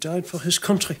 He died for his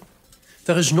country.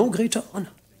 There is no greater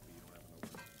honor.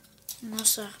 No,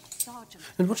 sir.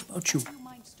 And what about you?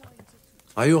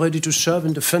 Are you ready to serve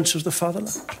in defense of the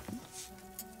fatherland?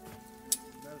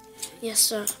 Yes,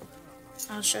 sir.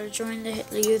 I shall join the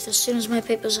Hitler Youth as soon as my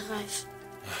papers arrive.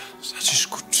 That is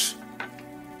good.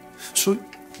 So,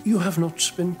 you have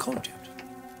not been called yet?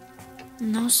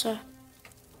 No, sir.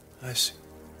 I see.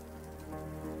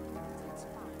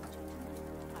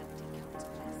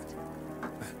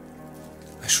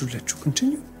 I should let you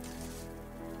continue.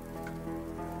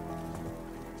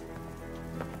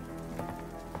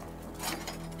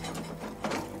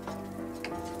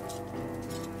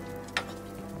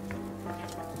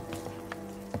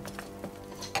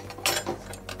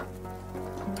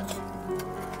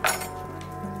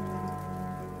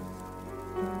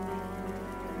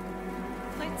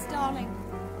 Darling,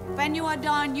 when you are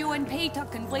done, you and Peter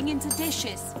can bring in the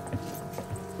dishes.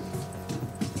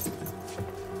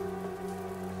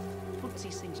 Put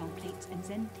these things on plates and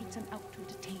then take them out to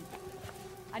the table.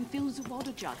 And fill the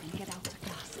water jug and get out the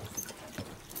glasses.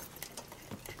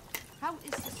 How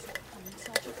is this coming,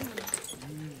 Sergeant?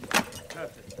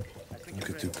 Perfect. Don't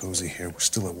get too cozy here. We're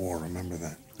still at war, remember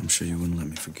that? I'm sure you wouldn't let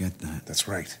me forget that. That's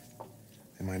right.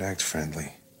 They might act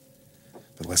friendly.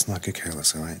 But let's not get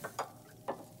careless, all right?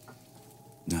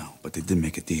 No, but they did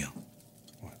make a deal.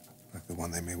 What? Like the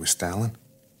one they made with Stalin?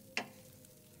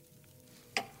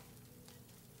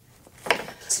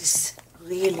 This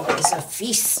really is a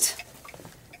feast.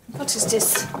 What is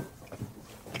this?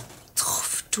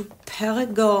 Truff du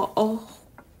Perigord. Oh,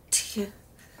 dear.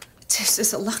 This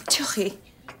is a luxury.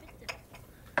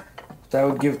 What I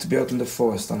would give to be out in the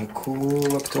forest on a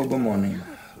cool October morning,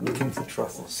 looking for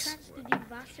truffles.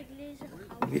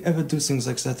 Will we ever do things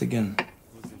like that again?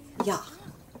 Yeah.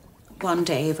 One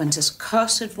day when this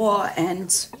cursed war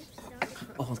ends,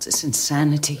 all this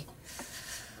insanity.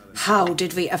 How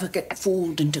did we ever get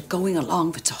fooled into going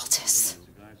along with all this?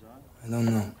 I don't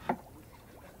know.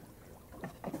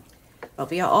 Well,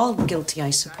 we are all guilty,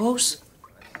 I suppose.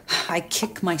 I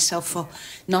kick myself for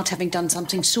not having done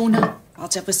something sooner, while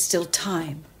there was still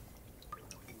time.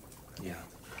 Yeah.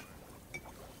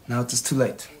 Now it is too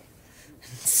late.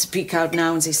 Speak out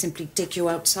now and they simply take you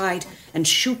outside and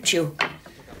shoot you.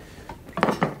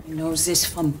 I know this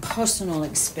from personal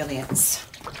experience.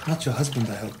 Not your husband,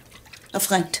 I hope. A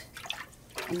friend.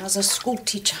 Another school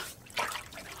teacher.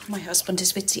 My husband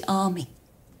is with the army.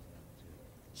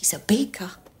 He's a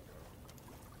baker.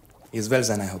 He is well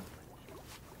then, I hope.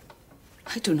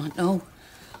 I do not know.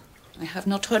 I have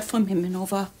not heard from him in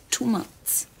over 2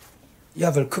 months.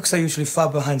 Yeah, well, cooks are usually far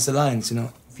behind the lines, you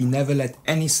know. We never let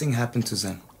anything happen to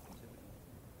them.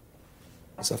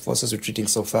 As our forces are retreating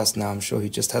so fast now, I'm sure he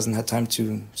just hasn't had time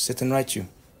to sit and write you.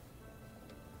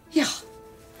 Yeah.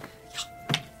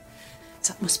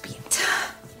 That must be it.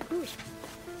 Goed.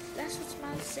 Lass uns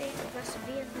mal sehen, was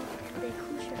wir noch in der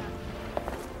Küche haben.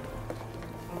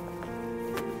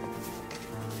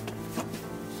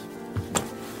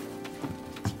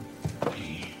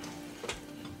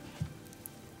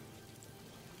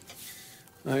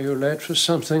 Are you late for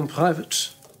something private?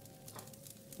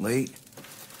 Late?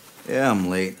 Yeah, I'm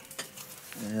late.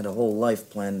 I had a whole life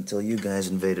planned until you guys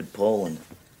invaded Poland.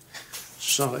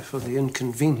 Sorry for the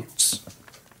inconvenience.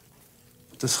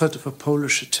 The threat of a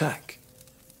Polish attack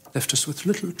left us with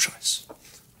little choice.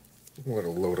 What a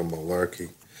load of malarkey.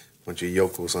 Bunch of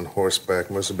yokels on horseback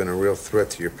must have been a real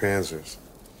threat to your panzers.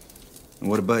 And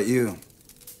what about you?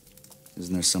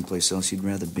 Isn't there someplace else you'd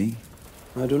rather be?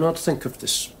 I do not think of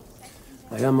this.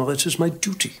 I am where it is my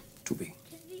duty to be.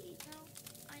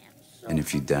 And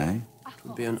if you die? It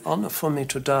would be an honor for me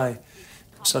to die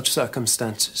in such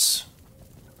circumstances.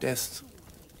 Death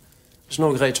is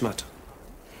no great matter.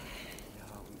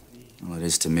 Well, it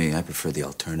is to me. I prefer the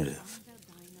alternative.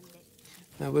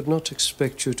 I would not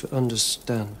expect you to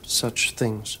understand such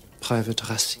things, Private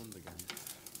Racine.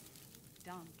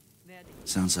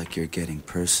 Sounds like you're getting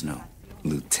personal,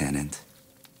 Lieutenant.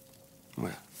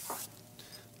 Well,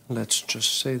 let's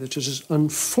just say that it is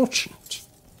unfortunate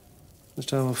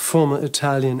that our former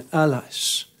Italian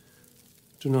allies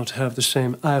do not have the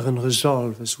same iron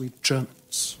resolve as we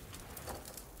Germans.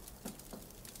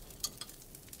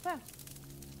 Well,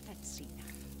 let's see.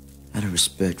 Out of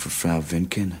respect for Frau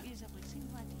Winken,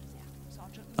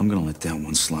 I'm gonna let that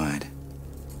one slide.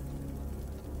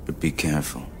 But be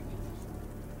careful.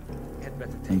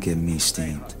 Don't get me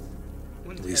steamed.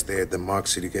 At least they had the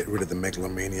moxie to get rid of the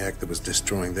megalomaniac that was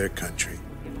destroying their country.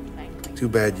 Too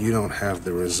bad you don't have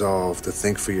the resolve to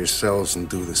think for yourselves and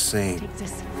do the same.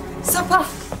 Supper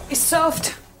is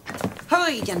served.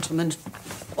 Hurry, gentlemen,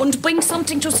 and bring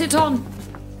something to sit on.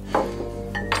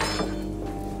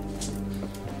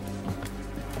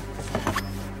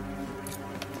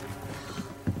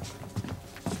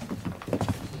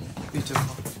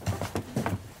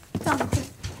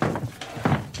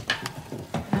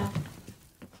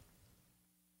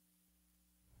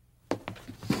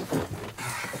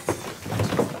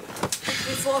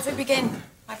 Before we begin,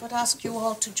 I would ask you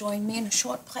all to join me in a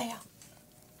short prayer.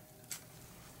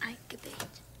 I gebet.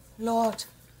 Lord,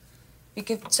 we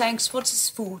give thanks for this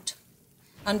food,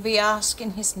 and we ask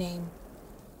in his name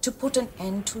to put an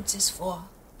end to this war,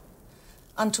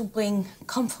 and to bring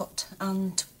comfort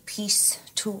and peace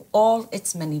to all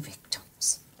its many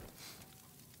victims.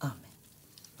 Amen.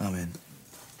 Amen.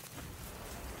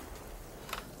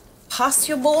 Pass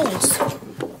your bowls.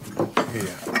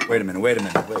 Here. Wait a minute, wait.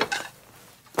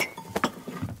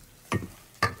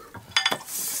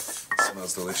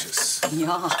 Smells delicious.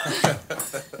 Yeah.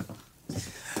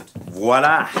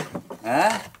 Voila.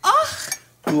 Huh?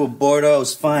 Two of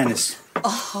Bordeaux's finest.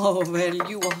 Oh, well,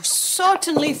 you are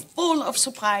certainly full of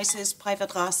surprises,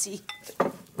 Private Rossi.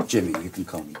 Jimmy, you can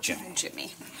call me Jimmy.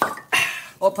 Jimmy.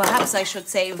 Or perhaps I should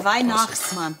say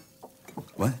Weihnachtsmann.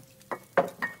 What?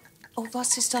 Oh,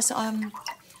 was ist das?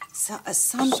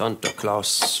 Santa Claus.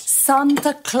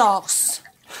 Santa Claus.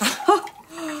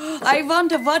 I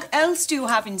wonder what else do you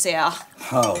have in there?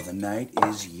 Oh, the night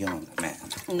is young, man.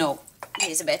 No,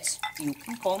 Elizabeth. You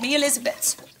can call me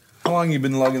Elizabeth. How long you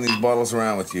been lugging these bottles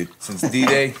around with you? Since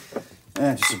D-Day?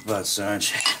 Just about,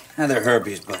 Sarge. And they're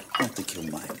Herbie's, but I don't think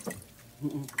you'll mind.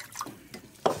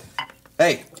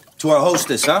 Hey, to our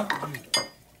hostess, huh?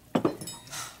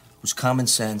 Whose common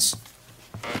sense,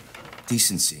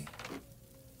 decency,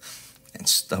 and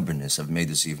stubbornness have made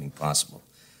this evening possible.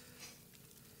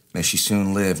 May she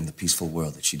soon live in the peaceful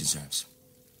world that she deserves.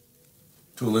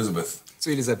 To Elizabeth. To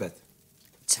Elizabeth.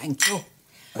 Thank you.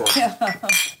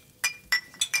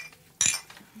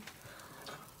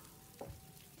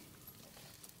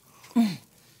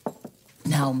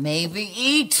 Now may we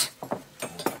eat.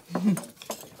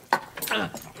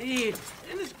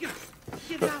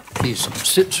 Please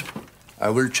sit. I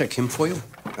will check him for you.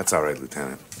 That's all right,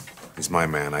 Lieutenant. He's my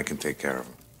man. I can take care of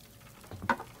him.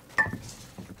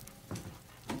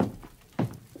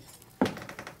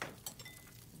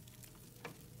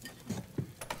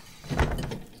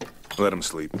 Let him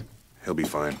sleep. He'll be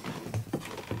fine.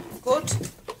 Good.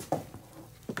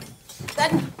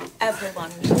 Then,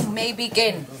 everyone, you may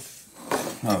begin.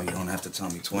 Oh, you don't have to tell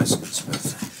me twice,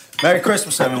 Elizabeth. Merry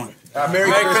Christmas, everyone.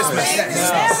 Merry Christmas.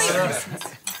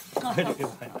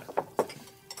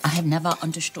 I have never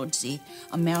understood the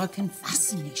American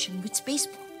fascination with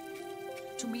baseball.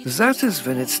 To me, That is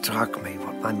when it struck me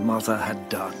what my mother had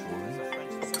done.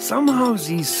 Somehow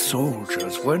these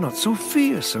soldiers were not so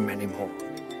fearsome anymore.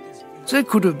 They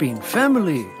could have been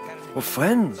family or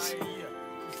friends.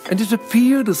 And it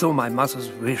appeared as though my mother's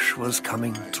wish was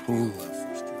coming true.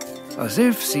 As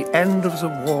if the end of the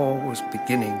war was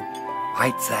beginning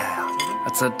right there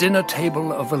at the dinner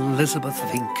table of Elizabeth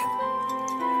Lincoln.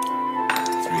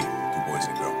 3, 2 boys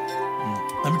and a girl.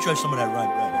 Let me try some of that rye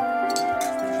bread.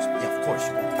 Yeah, of course.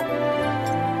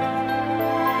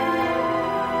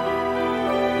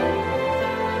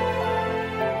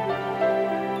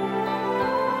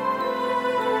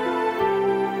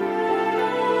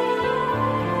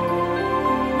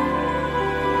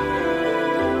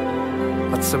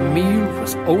 But the meal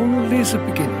was only the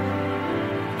beginning.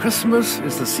 Christmas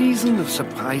is the season of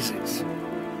surprises.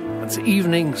 And the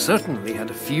evening certainly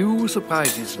had a few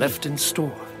surprises left in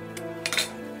store.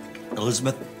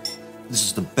 Elizabeth, this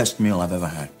is the best meal I've ever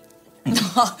had.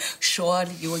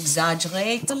 surely you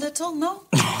exaggerate a little, no?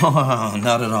 Oh,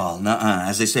 not at all. Nuh-uh.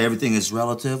 As they say, everything is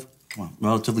relative. Well,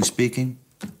 relatively speaking,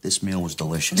 this meal was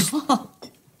delicious.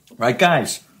 Right,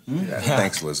 guys? Yeah,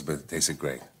 thanks, Elizabeth. It tasted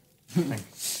great.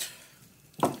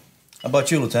 How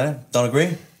about you, Lieutenant? Don't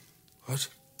agree? What?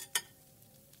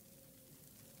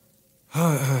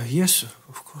 Yes,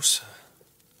 of course.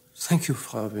 Thank you,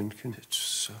 Frau Winken.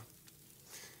 It's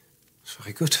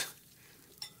very good.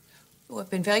 You have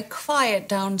been very quiet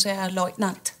down there,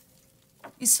 Lieutenant.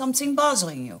 Is something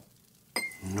bothering you?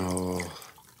 No.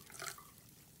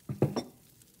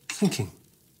 Thinking.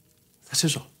 That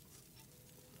is all.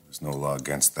 There's no law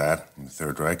against that in the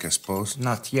Third Reich, I suppose?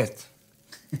 Not yet.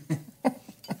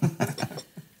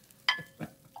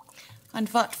 And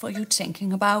what were you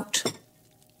thinking about?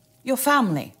 Your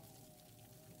family?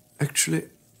 Actually,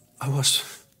 I was.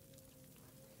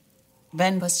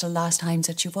 When was the last time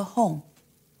that you were home?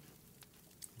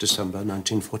 December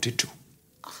 1942.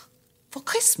 For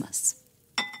Christmas?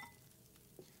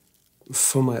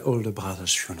 For my older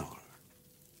brother's funeral.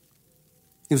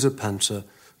 He was a Panzer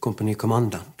Company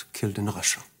commandant killed in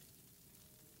Russia.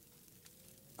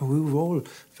 We were all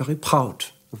very proud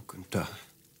of Günther.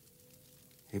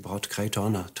 He brought great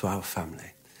honor to our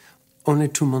family. Only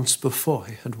 2 months before,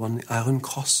 he had won the Iron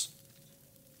Cross,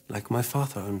 like my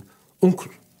father and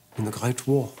uncle in the Great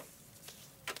War.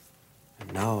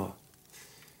 And now,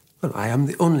 well, I am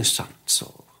the only son,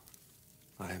 so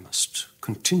I must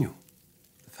continue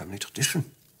the family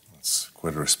tradition. It's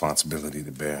quite a responsibility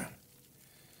to bear.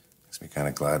 Makes me kind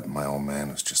of glad my old man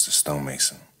was just a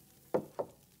stonemason.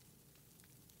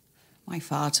 My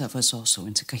father was also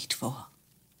in the Great War.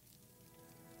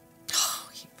 Oh,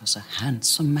 he was a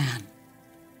handsome man.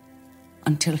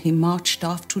 Until he marched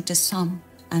off to the Somme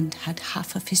and had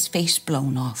half of his face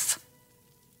blown off.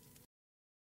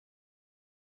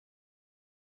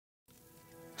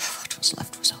 What was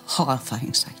left was a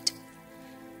horrifying sight.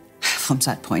 From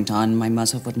that point on, my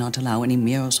mother would not allow any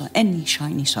mirrors or any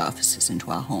shiny surfaces into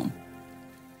our home.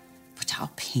 But our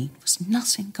pain was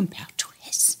nothing compared to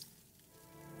his.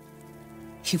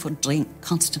 He would drink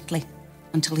constantly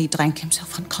until he drank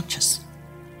himself unconscious.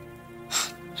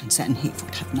 And then he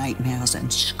would have nightmares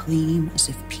and scream as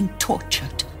if being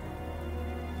tortured.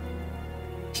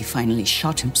 He finally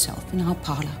shot himself in our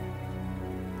parlor.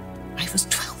 I was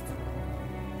 12,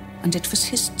 and it was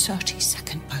his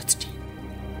 32nd birthday.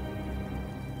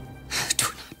 Do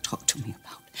not talk to me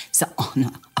about the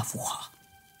honor of war.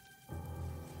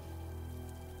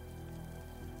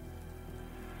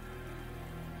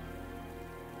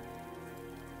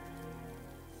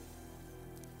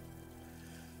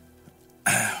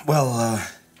 Well,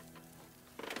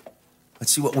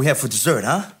 let's see what we have for dessert,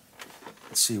 huh?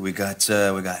 Let's see, we got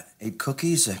 8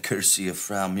 cookies, courtesy of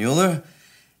Frau Mueller,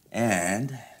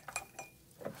 and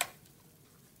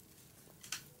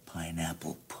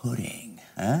pineapple pudding,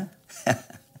 huh?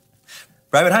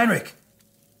 Private Heinrich,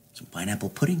 some pineapple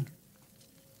pudding?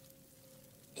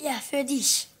 Ja, für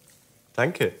dich.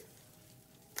 Danke.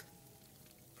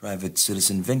 Private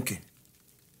Citizen Vinke.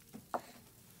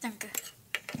 Danke.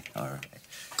 All right.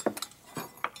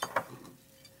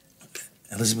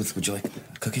 Elizabeth, would you like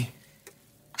a cookie?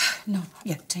 No,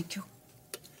 yeah, thank you.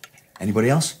 Anybody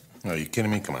else? No, you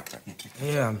kidding me? Come on.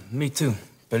 Yeah, me too.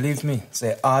 Believe me,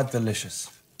 they are delicious.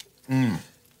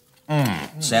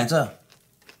 Santa?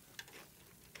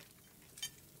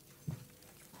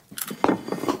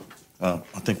 Well,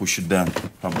 I think we should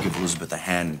probably give Elizabeth a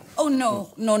hand. Oh,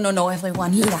 no,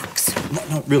 everyone, relax.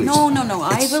 No, really. No,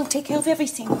 I will take care of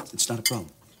everything. It's not a problem.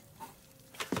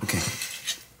 Okay.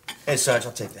 Hey, Sarge,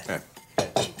 I'll take that. Yeah.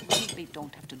 We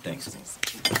don't have to do Thanks. this.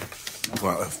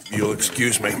 Well, if you'll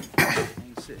excuse me.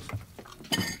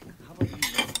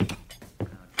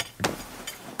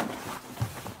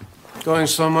 Going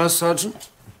somewhere, Sergeant?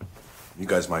 You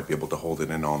guys might be able to hold it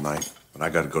in all night, but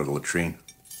I gotta go to the latrine.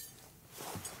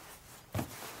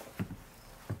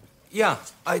 Yeah,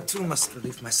 I too must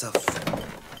relieve myself.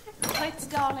 Fritz,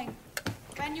 darling,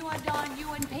 when you are done,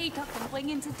 you and Peter can bring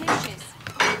in the dishes.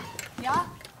 Yeah?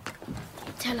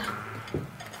 Tell her.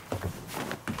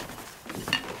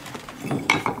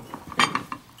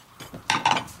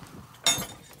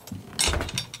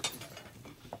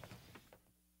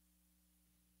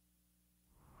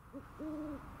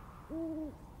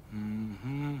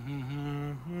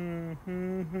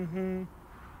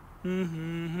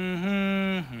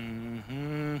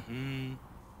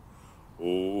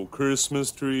 Oh,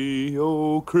 Christmas tree,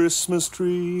 oh, Christmas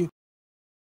tree.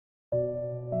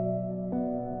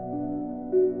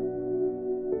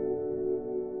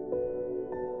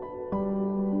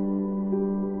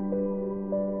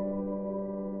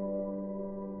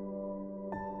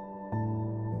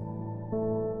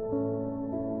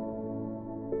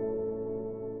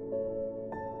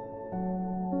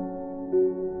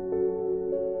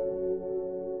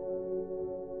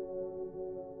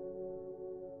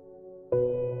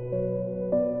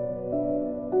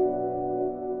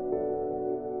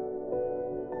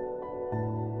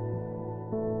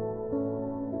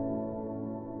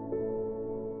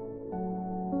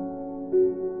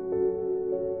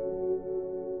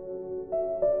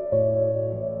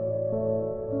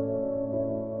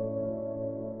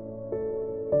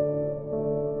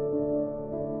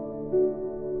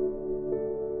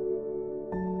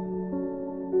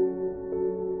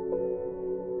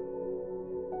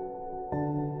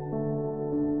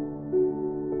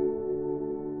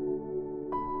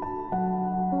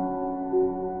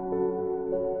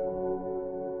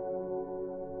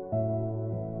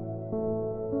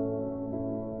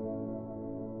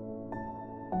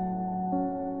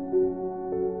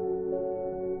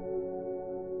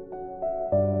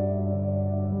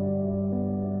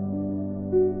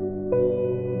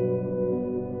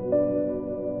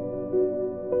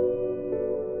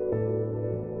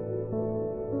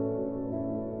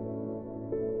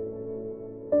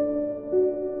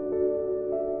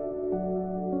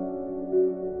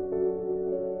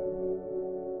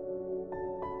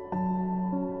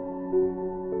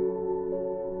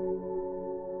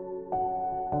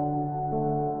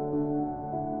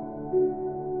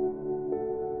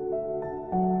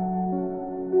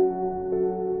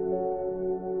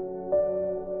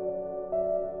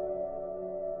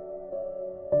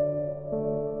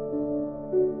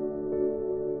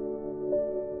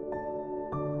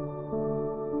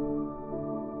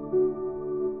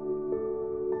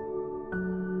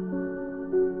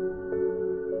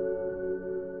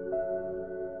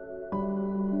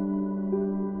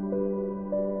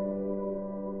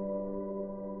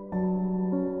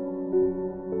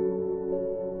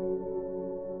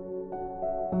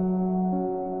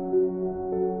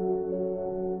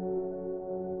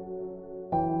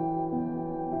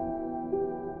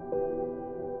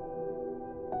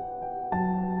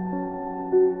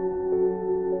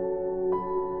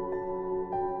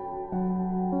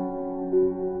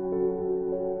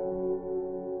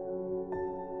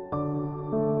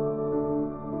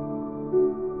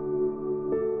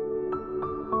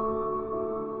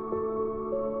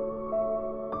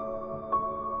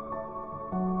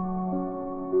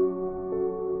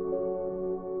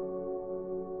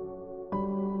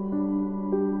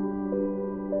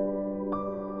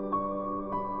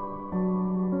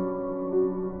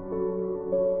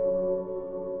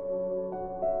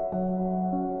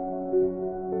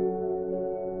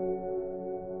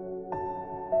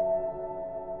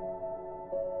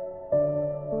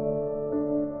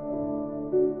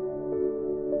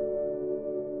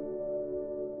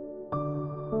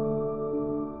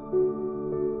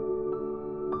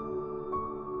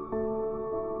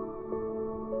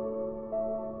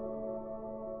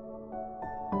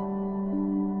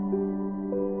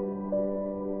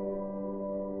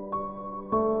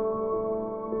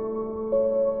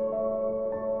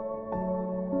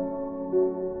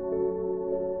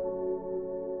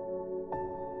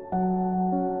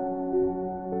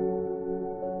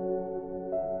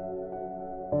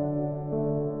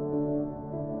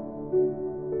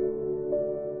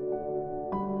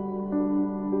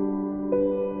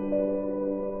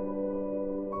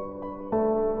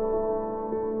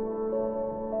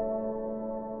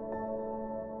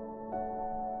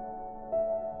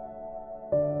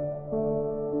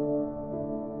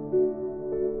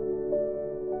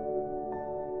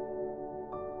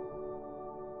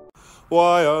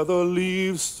 Why are the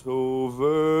leaves so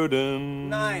verdant?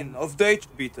 9 of Deutsch,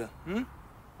 bitte.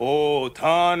 O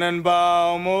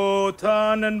Tannenbaum,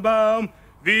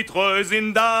 wie treu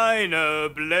sind deine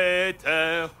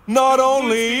Blätter. Not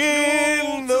only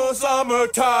in the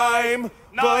summertime,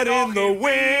 but in the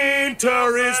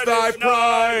winter is thy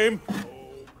prime.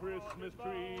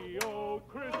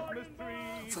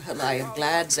 Well, I am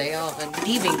glad they are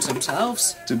relieving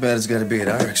themselves. Too bad it's got to be at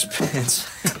our expense.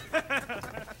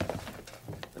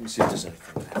 Let me see if there's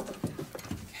anything left.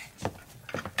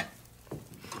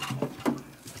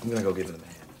 I'm gonna go give them a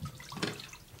hand.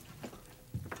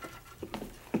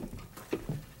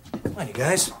 Come on, you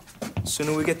guys. The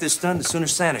sooner we get this done, the sooner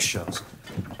Santa shows.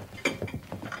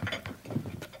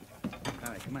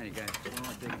 All right, come on, you guys. One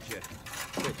more thing, check.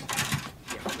 Quick.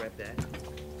 Yeah, grab that.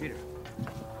 Peter.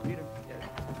 Peter. Yeah.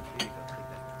 Here you go. Take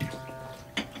that.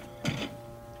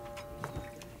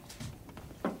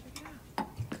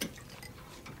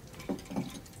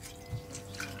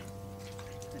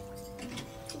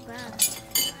 Too bad. I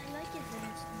like it when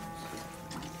it's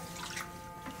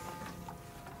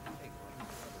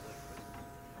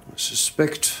I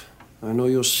suspect I know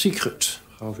your secret,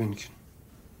 Frau Winken.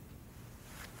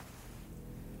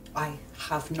 I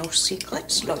have no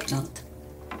secrets, Lieutenant.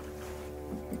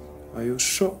 Are you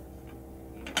sure?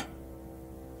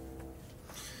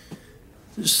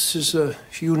 This is a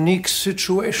unique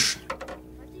situation.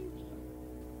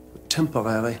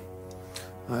 Temporary,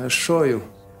 I assure you.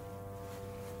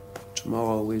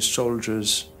 Tomorrow we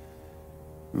soldiers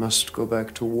must go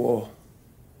back to war,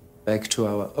 back to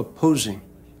our opposing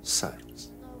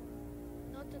sides.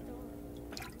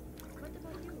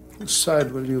 Whose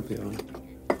side will you be on,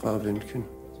 Frau Winken?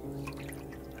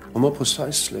 Or more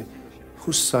precisely,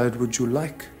 whose side would you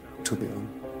like to be on?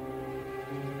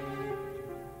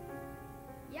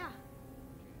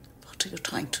 What are you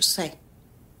trying to say?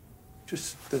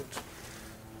 Just that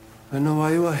I know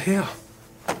why you are here.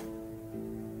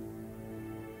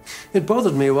 It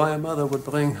bothered me why a mother would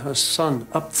bring her son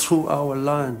up through our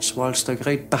lines whilst a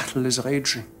great battle is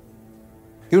raging.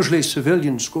 Usually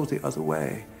civilians go the other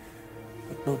way,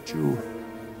 but not you.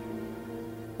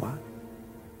 Why?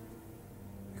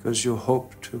 Because you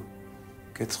hope to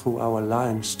get through our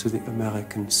lines to the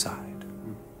American side.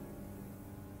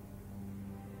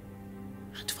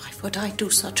 And why would I do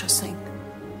such a thing?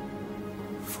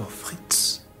 For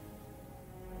Fritz.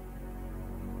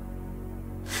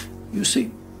 You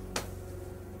see,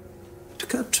 it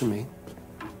occurred to me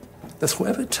that through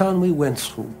every town we went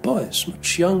through, boys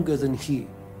much younger than he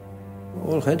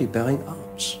were already bearing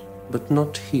arms, but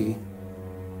not he.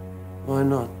 Why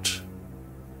not?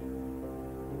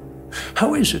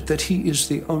 How is it that he is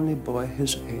the only boy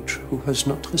his age who has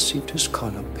not received his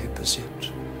collar papers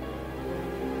yet?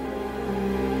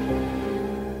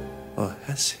 Or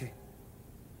has he?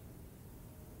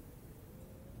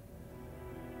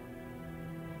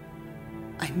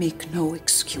 I make no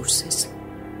excuses.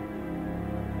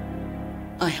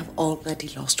 I have already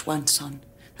lost one son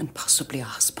and possibly a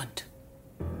husband.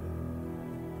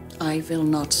 I will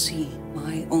not see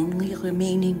my only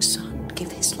remaining son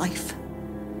give his life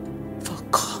for a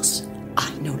cause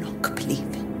I no longer believe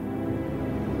in.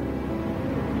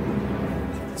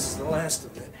 This is the last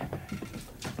of it.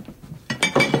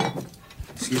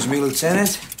 Excuse me,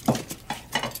 Lieutenant.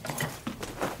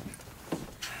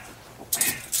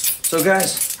 So,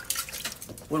 guys,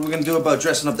 what are we gonna do about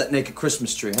dressing up that naked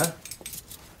Christmas tree, huh?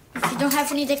 If you don't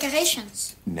have any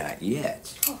decorations. Not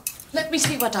yet. Oh, let me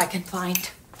see what I can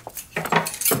find.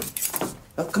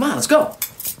 Oh, come on, let's go.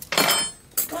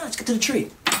 Come on, let's get to the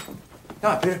tree.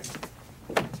 Come on, Peter.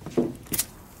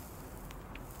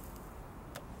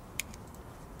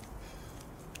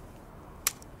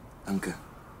 Danke.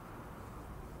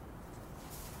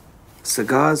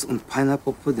 Cigars and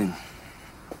pineapple pudding.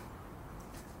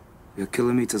 We are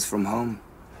kilometers from home,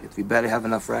 yet we barely have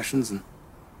enough rations, and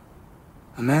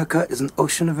America is an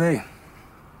ocean of air.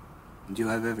 And you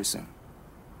have everything.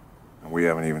 And we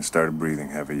haven't even started breathing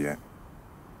heavy yet.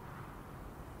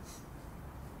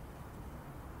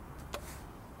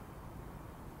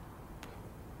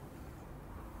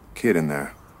 Kid in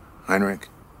there, Heinrich.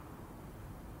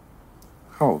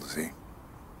 How old is he?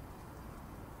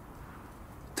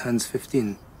 Turns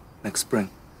 15 next spring.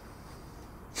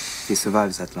 If he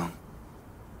survives that long.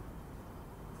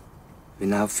 We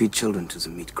now feed children to the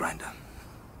meat grinder.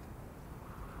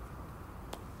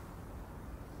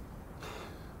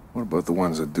 What about the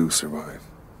ones that do survive?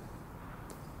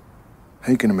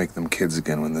 How you gonna make them kids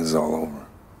again when this is all over?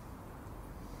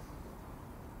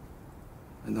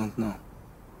 I don't know.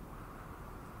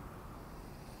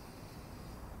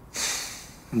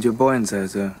 And your boy in there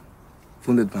is a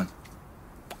wounded one.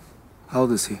 How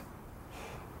old is he?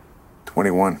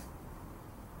 21.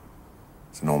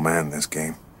 He's an old man in this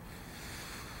game.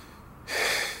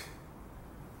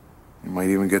 He might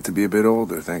even get to be a bit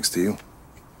older, thanks to you.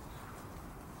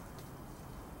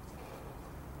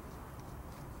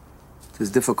 It is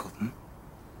difficult,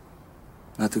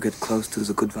 not to get close to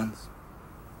the good ones.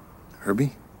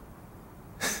 Herbie?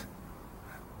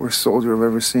 Worst soldier I've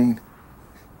ever seen.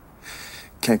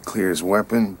 Can't clear his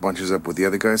weapon, bunches up with the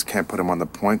other guys, can't put him on the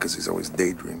point because he's always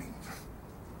daydreaming.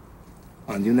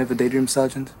 And you never daydream,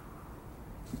 Sergeant?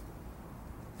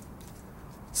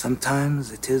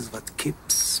 Sometimes it is what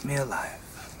keeps me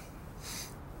alive.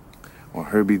 Well,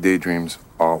 Herbie daydreams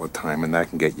all the time, and that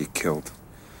can get you killed.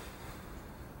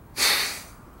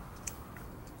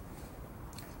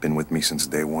 Been with me since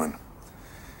day one.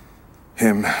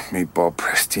 Him, Meatball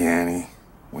Prestiani,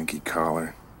 Winky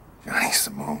Collar, Johnny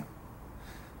Simone.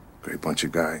 Great bunch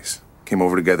of guys. Came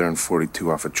over together in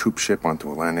 42 off a troop ship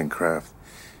onto a landing craft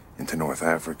into North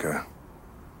Africa,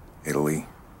 Italy.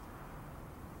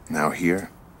 Now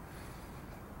here.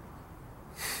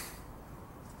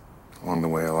 Along the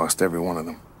way, I lost every one of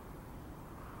them.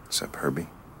 Except Herbie.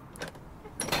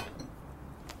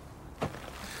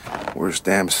 Worst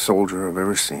damn soldier I've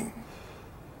ever seen.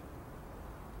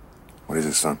 What is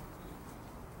it, son?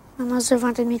 My mother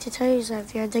wanted me to tell you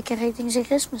that we are decorating the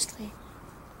Christmas tree.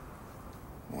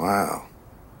 Wow.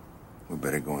 We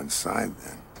better go inside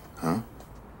then, huh?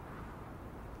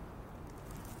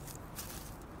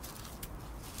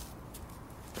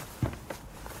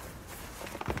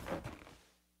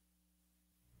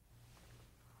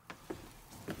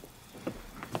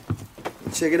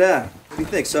 Check it out. What do you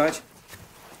think, Sarge?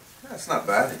 That's not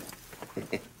bad.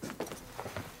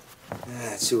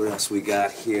 Let's see what else we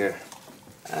got here.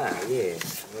 Ah, yeah. A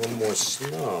little more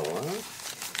snow,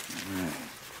 huh?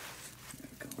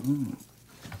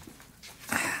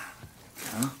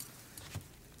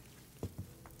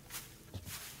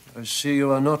 I see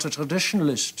you are not a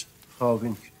traditionalist, Frau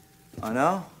Beique. I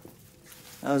know.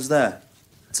 How's that?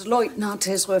 The Lieutenant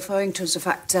is referring to the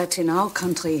fact that in our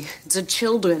country, the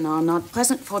children are not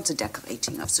present for the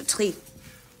decorating of the tree.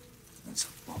 That's a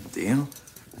bum deal.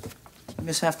 I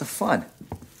miss half the fun.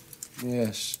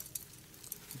 Yes.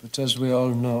 But as we all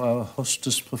know, our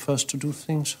hostess prefers to do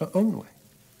things her own way.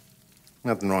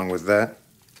 Nothing wrong with that.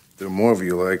 If there were more of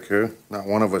you like her, not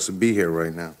one of us would be here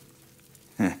right now.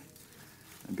 I'd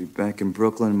be back in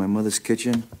Brooklyn in my mother's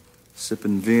kitchen,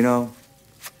 sipping vino,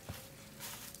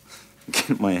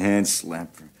 getting my hands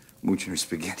slapped for mooching her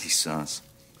spaghetti sauce.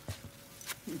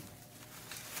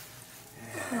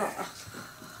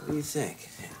 What do you think?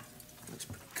 Looks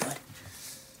pretty good.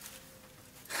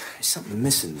 There's something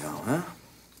missing, though, huh?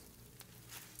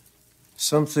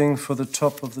 Something for the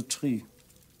top of the tree.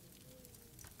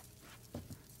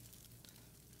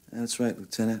 That's right,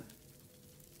 Lieutenant.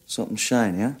 Something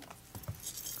shiny, huh?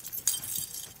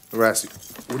 Horace,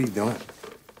 what are you doing?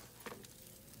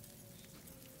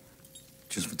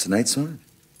 Just for tonight, son?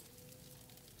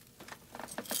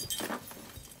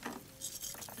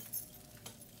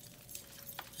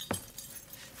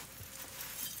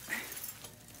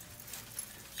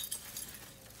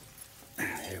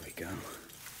 There we go.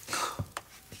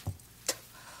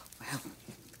 Well,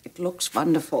 it looks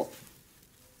wonderful.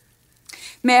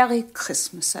 Merry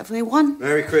Christmas, everyone.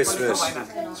 Merry Christmas.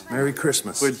 Merry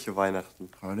Christmas. Fröhliche Weihnachten.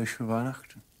 Fröhliche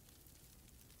Weihnachten.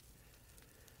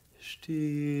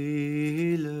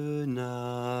 Stille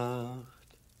Nacht,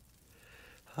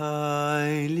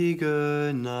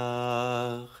 heilige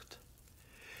Nacht,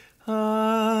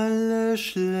 alles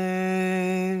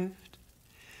schläft,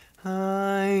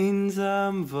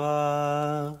 einsam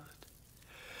wacht,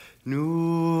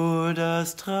 nur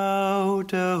das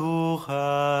traute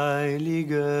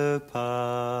hochheilige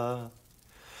Paar.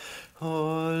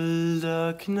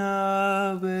 Holder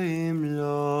Knabe im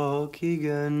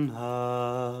lockigen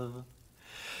Haar,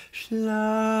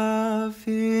 schlaf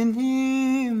in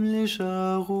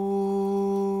himmlischer Ruh,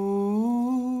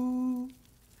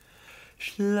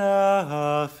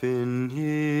 schlaf in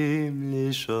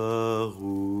himmlischer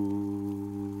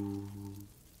Ruh.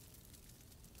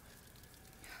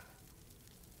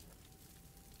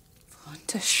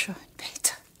 Wunderschön,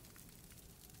 Peter.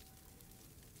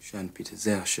 Schön, Peter,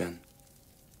 sehr schön.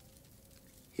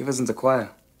 He was in the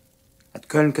choir at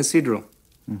Köln Cathedral.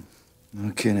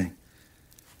 No kidding.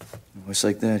 A voice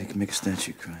like that, he can make a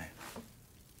statue cry.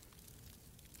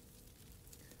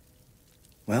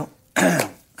 Well,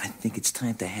 I think it's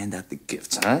time to hand out the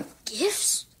gifts, huh?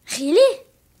 Gifts? Really?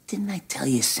 Didn't I tell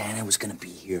you Santa was gonna be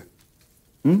here?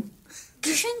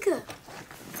 Geschenke.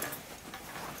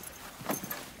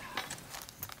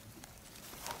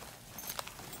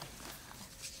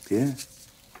 Here.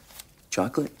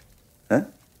 Chocolate? Huh?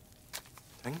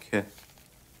 Thank you.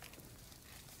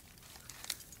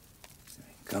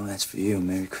 Go, that's for you.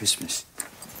 Merry Christmas.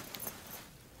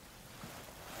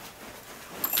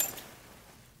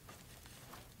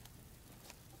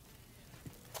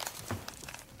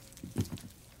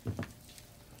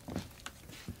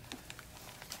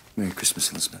 Merry Christmas,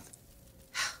 Elizabeth.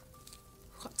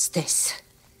 What's this?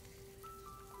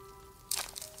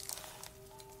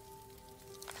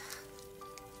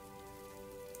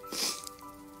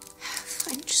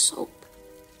 French soap.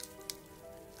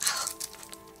 Oh,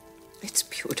 it's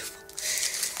beautiful.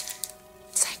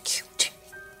 Thank you, Jimmy.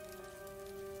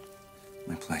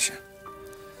 My pleasure.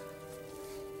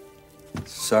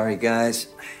 Sorry, guys.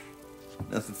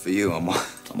 Nothing for you. I'm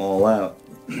all out.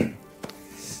 I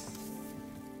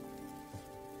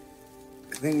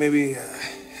think maybe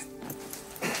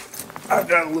I've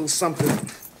got a little something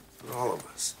for all of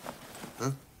us.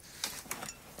 Huh?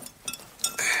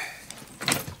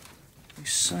 You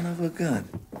son of a gun.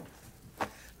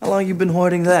 How long you been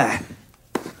hoarding that?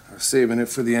 I was saving it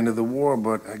for the end of the war,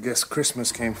 but I guess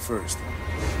Christmas came first.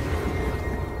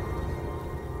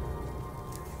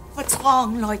 What's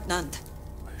wrong, Lieutenant?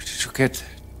 Where did you get that?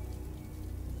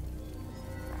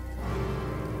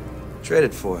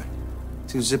 Traded for it.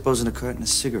 2 Zippos and a carton of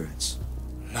cigarettes.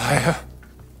 Liar.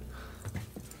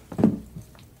 I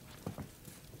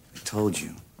told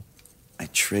you. I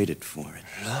traded for it.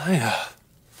 Liar.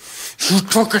 You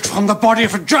took it from the body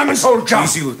of a German soldier.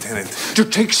 Easy, Lieutenant. To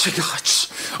take cigarettes,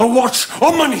 a watch,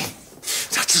 or money.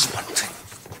 That is one thing.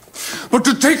 But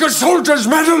to take a soldier's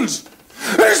medals,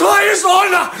 his highest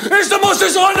honor, is the most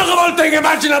dishonorable thing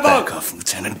imaginable. Back off,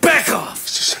 Lieutenant. Back off!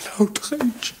 This is an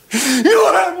outrage.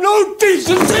 You have no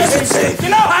decency. You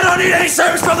know, I don't need any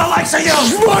service from the likes of you.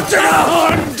 What in a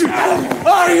hunt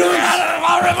are you?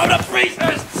 I'll remove the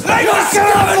freezers. You're a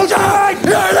scavenger!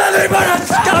 You're nothing but a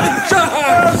scavenger!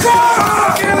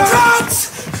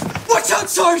 Watch out,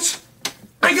 Sarge!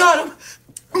 I got him!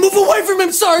 Move away from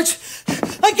him, Sarge!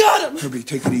 I got him! Herbie,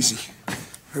 take it easy.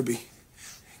 Herbie.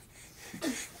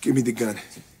 Give me the gun.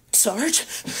 Sarge?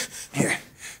 Here.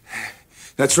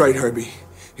 That's right, Herbie.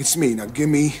 It's me. Now give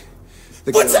me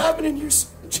the What's gun. happening here,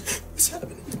 Sarge? What's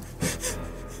happening?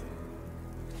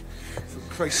 For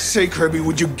Christ's sake, Herbie,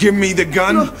 would you give me the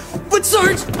gun? But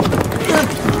Sarge!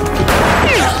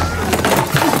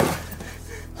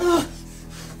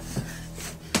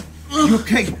 You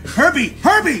okay? Herbie!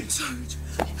 Herbie! Sarge.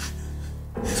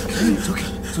 It's okay.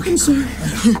 It's okay. I'm sorry.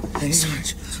 Hey,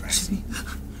 Sarge. Trust me.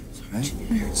 It's all right.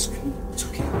 It's okay. It's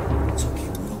okay.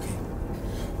 We're okay.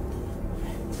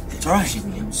 It's all right.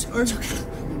 I'm sorry. It's okay.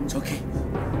 It's okay.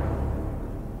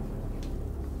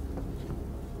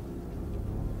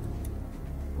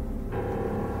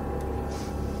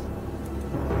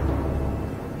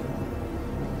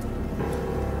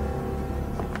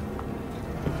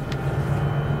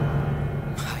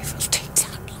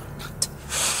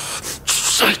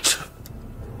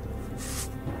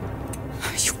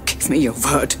 Give me your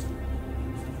word.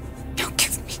 Now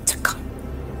give me the gun.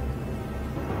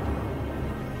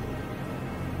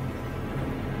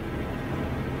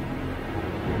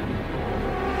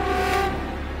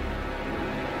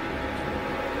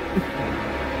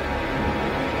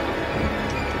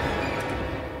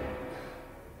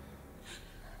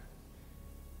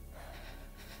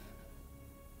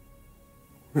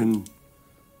 When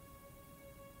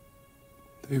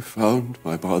they found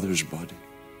my father's body,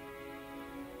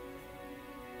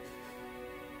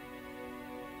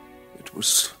 it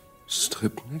was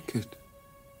stripped naked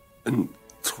and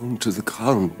thrown to the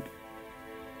ground.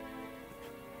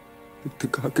 Like the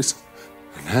carcass of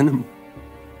an animal.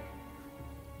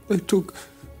 They took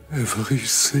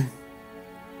everything,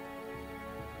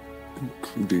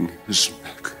 including his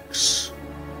necklace.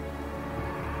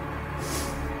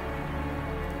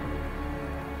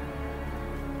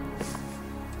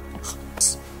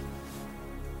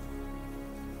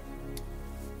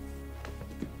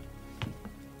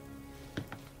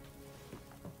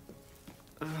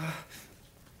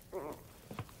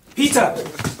 Peter!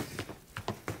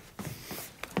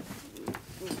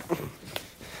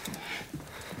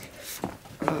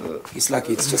 He's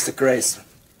lucky. It's just a graze.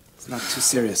 It's not too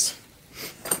serious.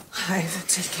 I will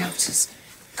take out his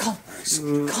culpers.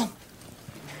 Come.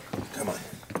 Come on.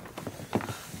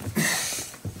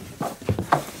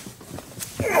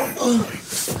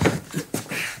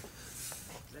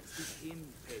 Let's get him,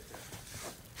 Peter.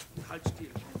 Halt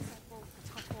still.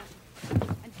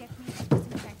 And get me a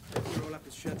disinfectant. Roll up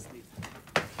his shirt sleeve.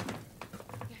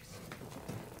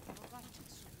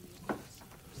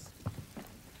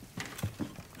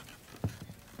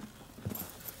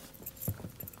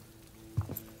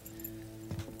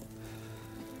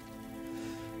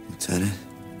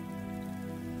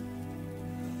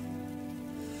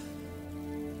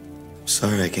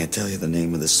 Sorry I can't tell you the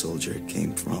name of the soldier it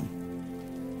came from.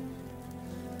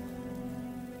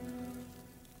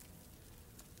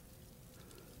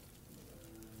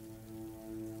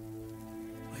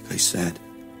 Like I said,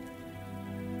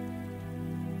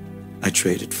 I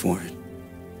traded for it.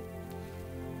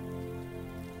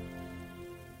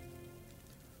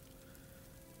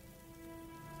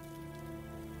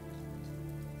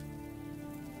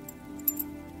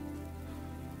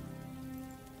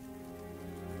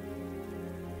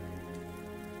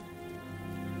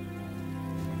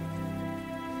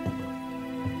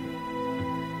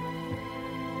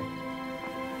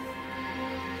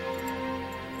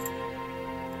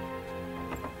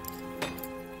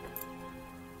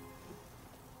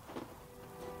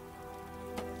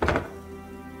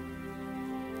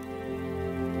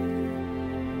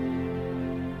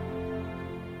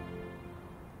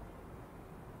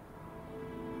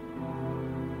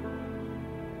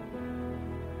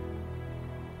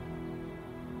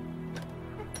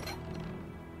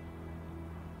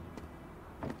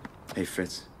 Hey,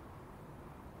 Fritz.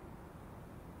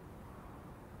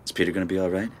 Is Peter gonna be all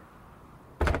right?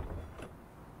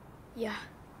 Yeah.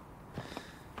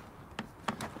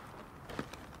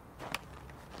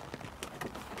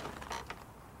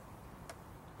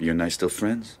 You and I still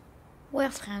friends?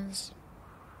 We're friends.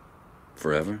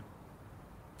 Forever?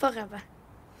 Forever.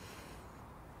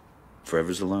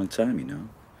 Forever's a long time, you know.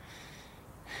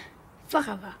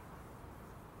 Forever.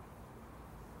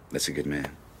 That's a good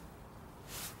man.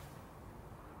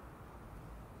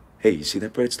 Hey, you see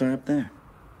that bright star up there?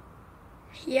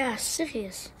 Yeah,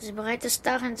 serious. The brightest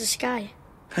star in the sky.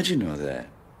 How'd you know that?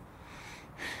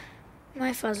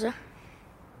 My father.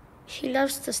 He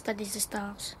loves to study the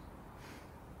stars.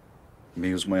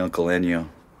 Me was my Uncle Ennio.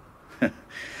 We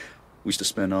used to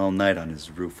spend all night on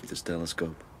his roof with his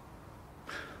telescope.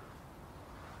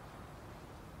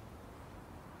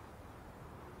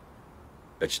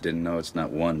 Bet you didn't know it's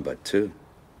not one, but two.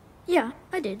 Yeah,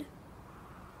 I did.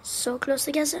 So close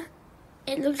together,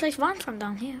 it looks like one from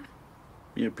down here.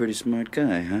 You're a pretty smart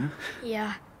guy, huh?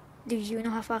 Yeah. Do you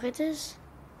know how far it is?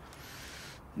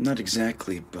 Not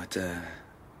exactly, but,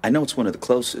 I know it's one of the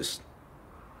closest.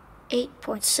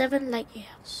 8.7 light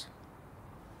years.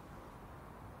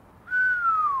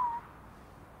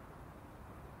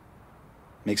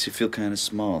 Makes you feel kind of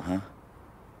small, huh?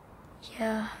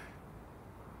 Yeah.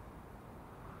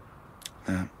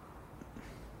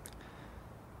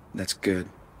 That's good.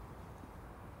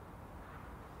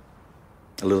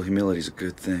 A little humility's a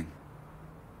good thing.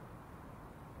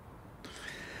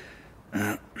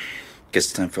 Guess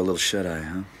it's time for a little shut-eye,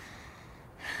 huh?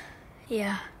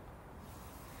 Yeah.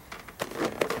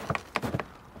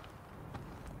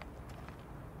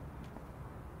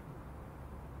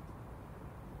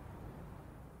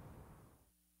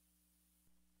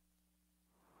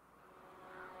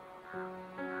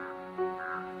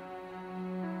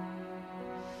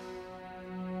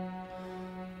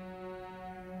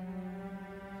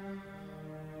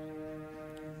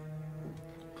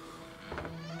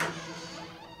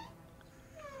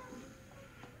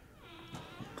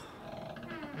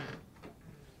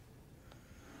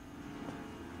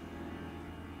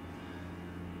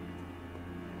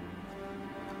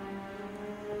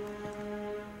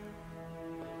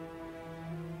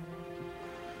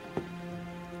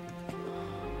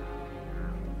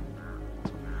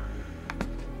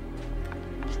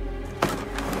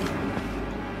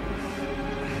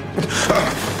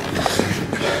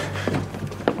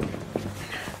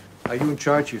 Are you in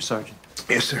charge here, Sergeant?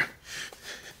 Yes, sir.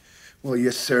 Well,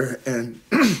 yes, sir, and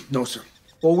no, sir.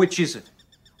 Well, which is it?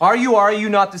 Are you or are you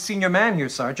not the senior man here,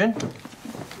 Sergeant?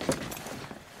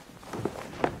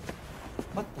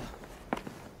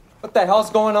 What the hell's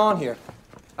going on here?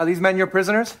 Are these men your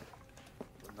prisoners?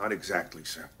 Not exactly,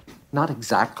 sir. Not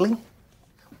exactly?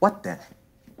 What then?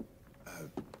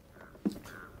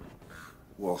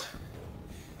 Well,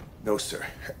 no, sir.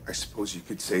 I suppose you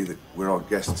could say that we're all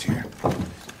guests here.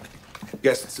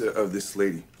 Guests of this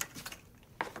lady.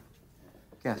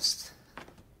 Guests?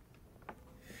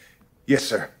 Yes,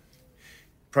 sir.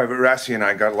 Private Rassi and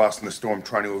I got lost in the storm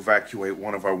trying to evacuate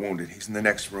one of our wounded. He's in the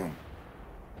next room.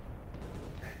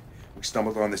 We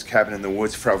stumbled on this cabin in the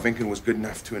woods. Frau Vinken was good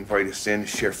enough to invite us in,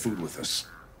 share food with us.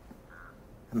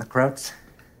 And the Krauts?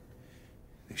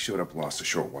 They showed up lost a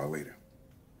short while later.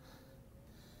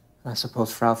 I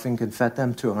suppose Frau Finken fed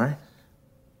them too, right?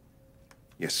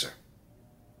 Yes, sir.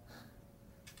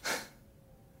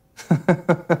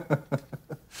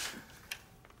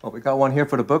 Well, we got one here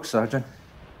for the book, Sergeant.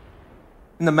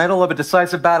 In the middle of a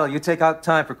decisive battle, you take out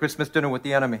time for Christmas dinner with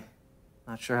the enemy.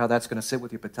 Not sure how that's going to sit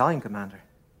with your battalion commander.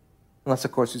 Unless,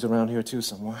 of course, he's around here too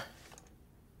somewhere.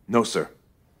 No, sir.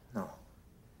 No.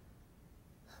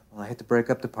 Well, I hate to break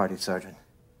up the party, Sergeant.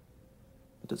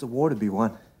 But there's a war to be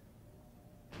won.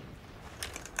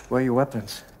 Where are your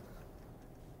weapons?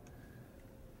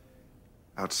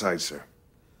 Outside, sir.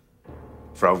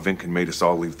 Frau Vinken made us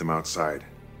all leave them outside.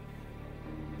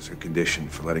 It's her condition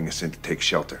for letting us in to take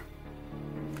shelter.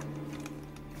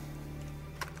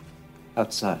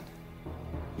 Outside?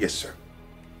 Yes, sir.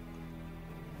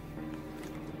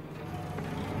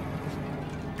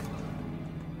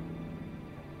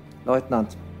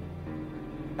 Leutnant.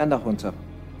 Hände runter.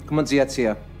 Kommen Sie jetzt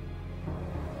her.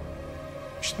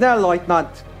 Schnell,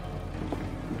 Leutnant!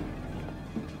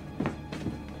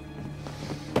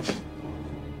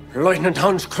 Leutnant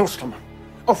Hans Klostermann,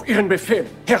 auf Ihren Befehl,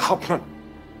 Herr Hauptmann.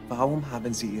 Warum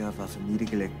haben Sie Ihre Waffe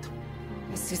niedergelegt?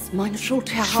 Es ist meine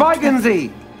Schuld, Herr Schweigen Hauptmann.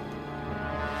 Sie!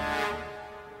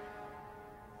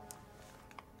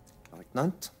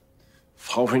 Leutnant?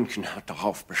 Frau Vinken hat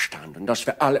darauf bestanden, dass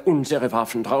wir alle unsere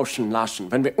Waffen draußen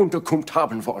lassen, wenn wir Unterkunft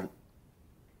haben wollen.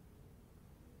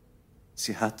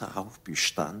 Sie hat darauf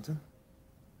bestanden?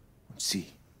 Und Sie,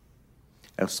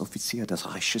 als Offizier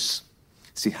des Reiches,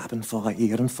 Sie haben vor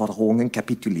Ihren Forderungen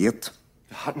kapituliert?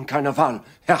 Wir hatten keine Wahl,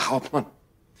 Herr Hauptmann.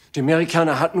 Die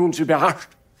Amerikaner hatten uns überrascht.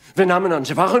 Wir nahmen an,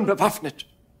 sie waren bewaffnet.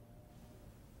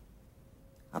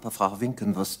 Aber Frau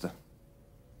Vinken wusste,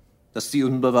 dass Sie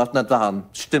unbewaffnet waren.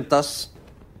 Stimmt das?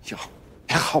 Ja,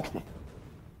 Herr Hauptmann.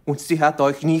 Und sie hat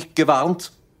euch nicht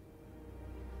gewarnt?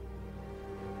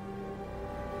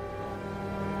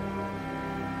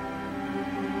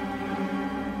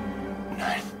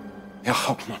 Nein, Herr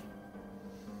Hauptmann.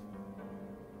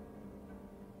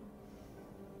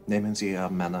 Nehmen Sie Ihre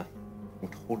Männer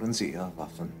und holen Sie Ihre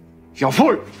Waffen.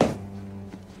 Jawohl!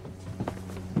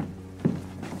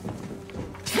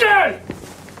 Schnell!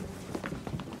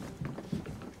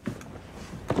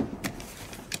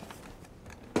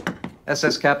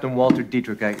 SS Captain Walter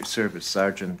Dietrich at your service,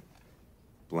 Sergeant.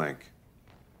 Blank.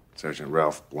 Sergeant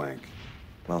Ralph Blank.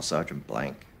 Well, Sergeant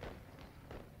Blank.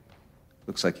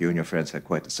 Looks like you and your friends had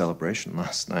quite the celebration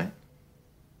last night.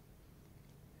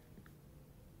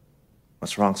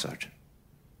 What's wrong, Sergeant?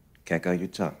 Can't out your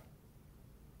tongue.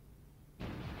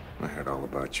 I heard all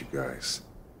about you guys.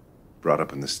 Brought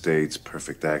up in the States,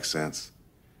 perfect accents.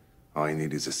 All you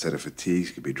need is a set of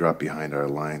fatigues could be dropped behind our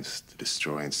lines to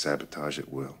destroy and sabotage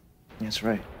at will. That's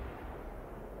right.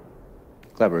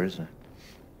 Clever, isn't it?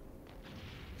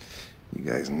 You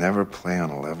guys never play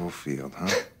on a level field, huh?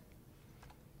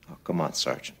 Oh, come on,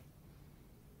 Sergeant.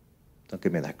 Don't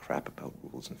give me that crap about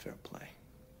rules and fair play.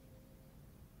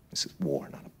 This is war,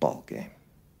 not a ball game.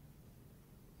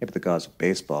 Maybe the gods of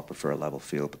baseball prefer a level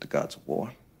field, but the gods of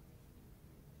war,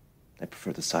 they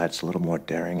prefer the sides a little more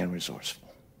daring and resourceful.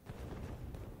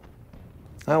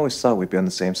 I always thought we'd be on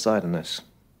the same side in this.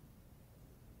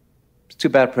 It's too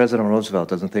bad President Roosevelt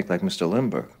doesn't think like Mr.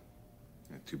 Lindbergh.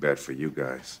 Yeah, too bad for you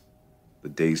guys. The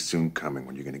day's soon coming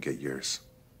when you're gonna get yours.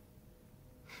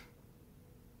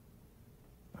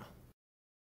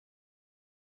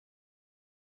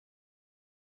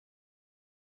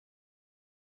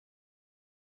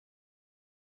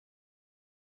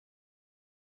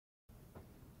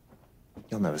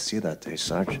 You'll never see that day,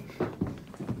 Sergeant.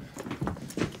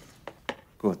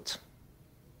 Gut.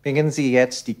 Bringen Sie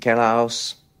jetzt die Keller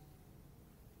aus.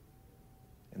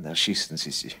 Und erschießen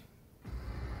Sie sie.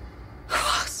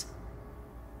 Was?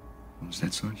 What was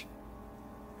that, Sarge?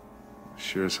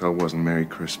 Sure as hell wasn't Merry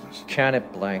Christmas. Can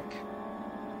it blank.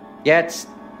 Jetzt!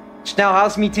 Schnell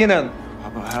raus mit Ihnen!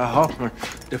 Aber Herr Hauptmann,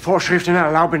 die Vorschriften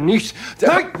erlauben nicht...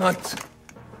 Leutnant!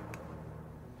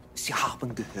 Sie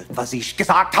haben gehört, was ich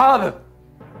gesagt habe!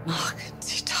 Machen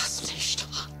Sie das nicht,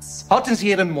 Hans. Halten Sie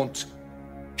Ihren Mund!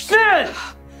 Schnell!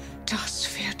 Das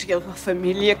wird Ihrer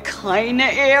Familie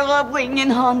keine Ehre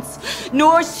bringen, Hans.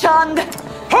 Nur Schande.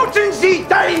 Halten Sie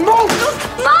deinen Mund!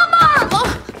 Mama!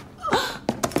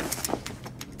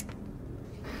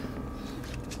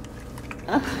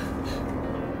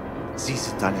 Sie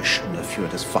sind eine Schande für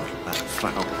das Volk, meine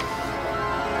Frau.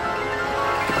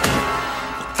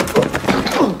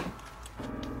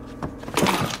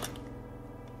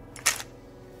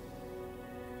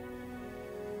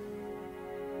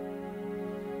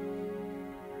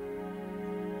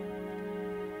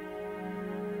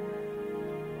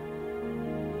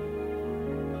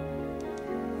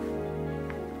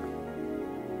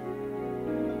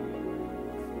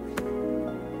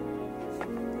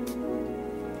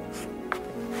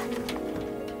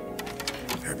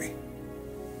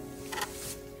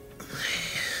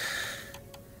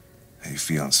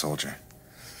 Feeling, soldier?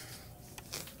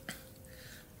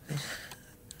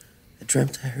 I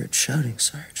dreamt I heard shouting,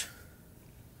 Sarge.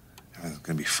 Everything's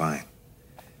gonna be fine.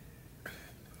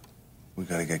 we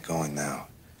gotta get going now.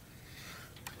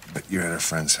 But you're at our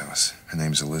friend's house. Her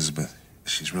name's Elizabeth.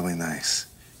 She's really nice.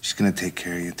 She's gonna take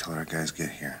care of you till our guys get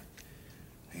here.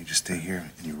 And you just stay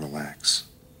here and you relax.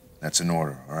 That's an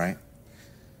order, all right?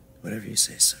 Whatever you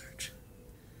say, Sarge.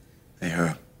 Hey,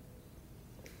 Herb.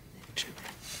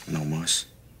 No muss.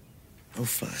 No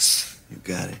fuss. You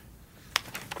got it.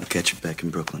 I'll catch you back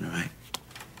in Brooklyn, all right?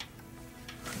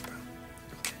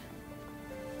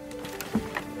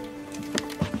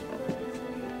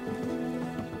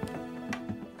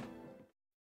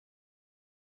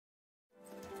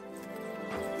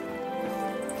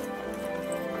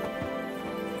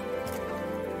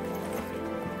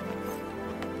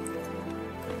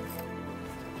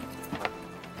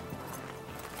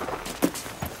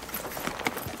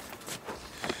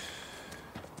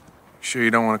 Sure you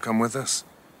don't want to come with us?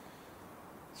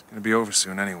 It's gonna be over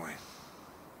soon anyway.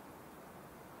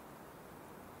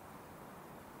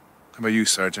 How about you,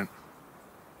 Sergeant?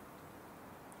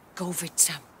 Go, Vid,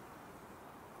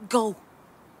 Go.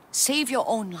 Save your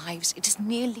own lives. It is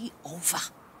nearly over.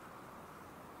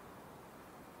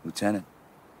 Lieutenant,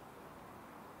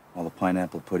 all the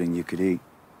pineapple pudding you could eat.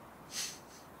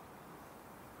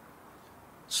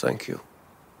 Thank you.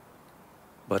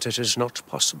 But it is not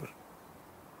possible.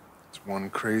 It's one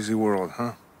crazy world,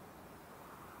 huh?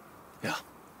 Yeah.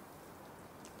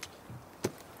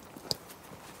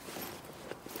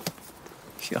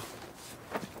 Here.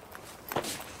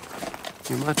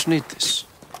 You might need this.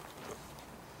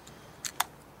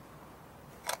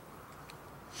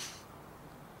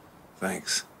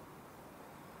 Thanks.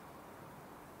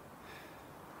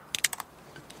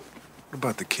 What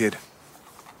about the kid?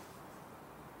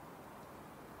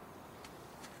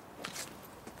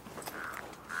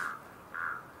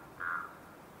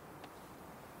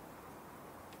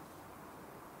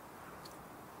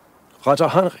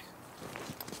 Vater Heinrich.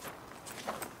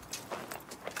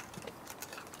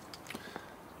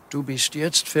 Du bist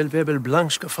jetzt Feldwebel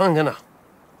Blancs Gefangener.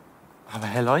 Aber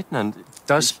Herr Leutnant...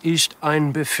 Das ist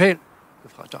ein Befehl,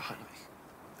 Vater Heinrich.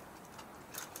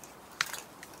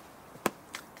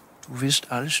 Du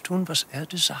wirst alles tun, was er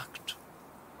dir sagt.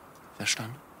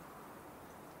 Verstanden?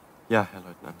 Ja, Herr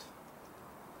Leutnant.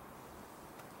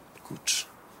 Gut.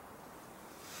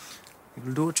 You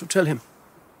will do what you tell him.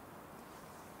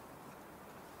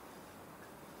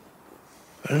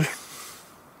 Well,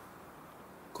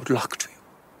 good luck to you.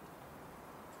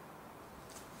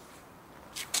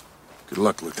 Good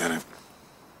luck, Lieutenant.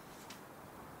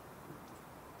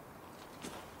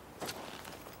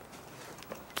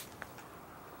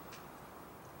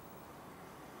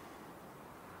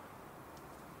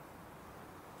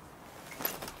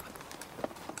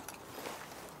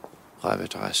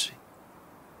 Private Reise.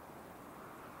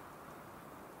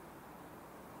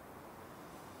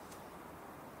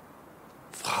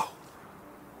 Frau.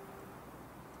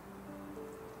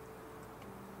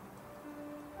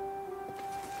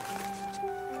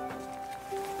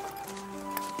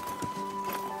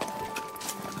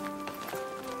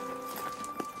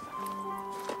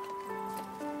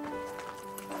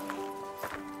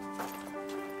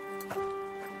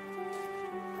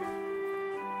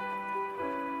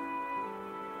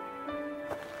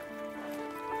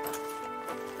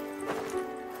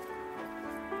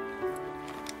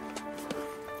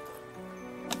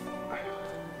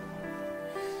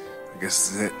 I guess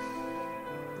this is it.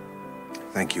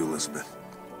 Thank you, Elizabeth.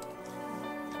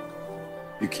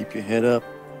 You keep your head up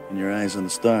and your eyes on the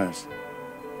stars.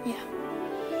 Yeah.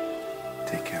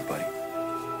 Take care, buddy.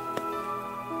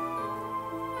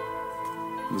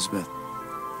 Elizabeth,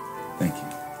 thank you.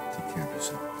 Take care of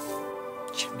yourself.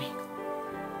 Jimmy.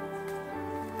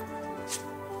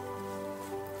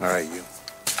 All right, you.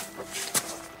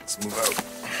 Let's move out.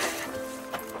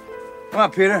 Come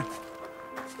on, Peter.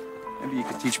 Maybe you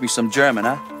could teach me some German,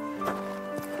 huh?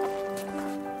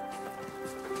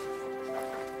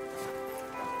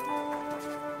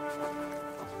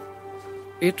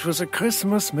 It was a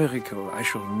Christmas miracle I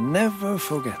shall never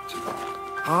forget.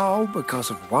 How,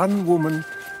 because of one woman,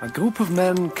 a group of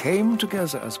men came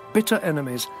together as bitter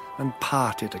enemies and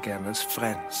parted again as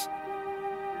friends.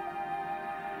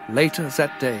 Later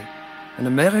that day, an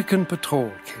American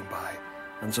patrol came by,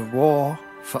 and the war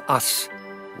for us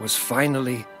was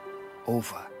finally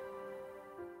over.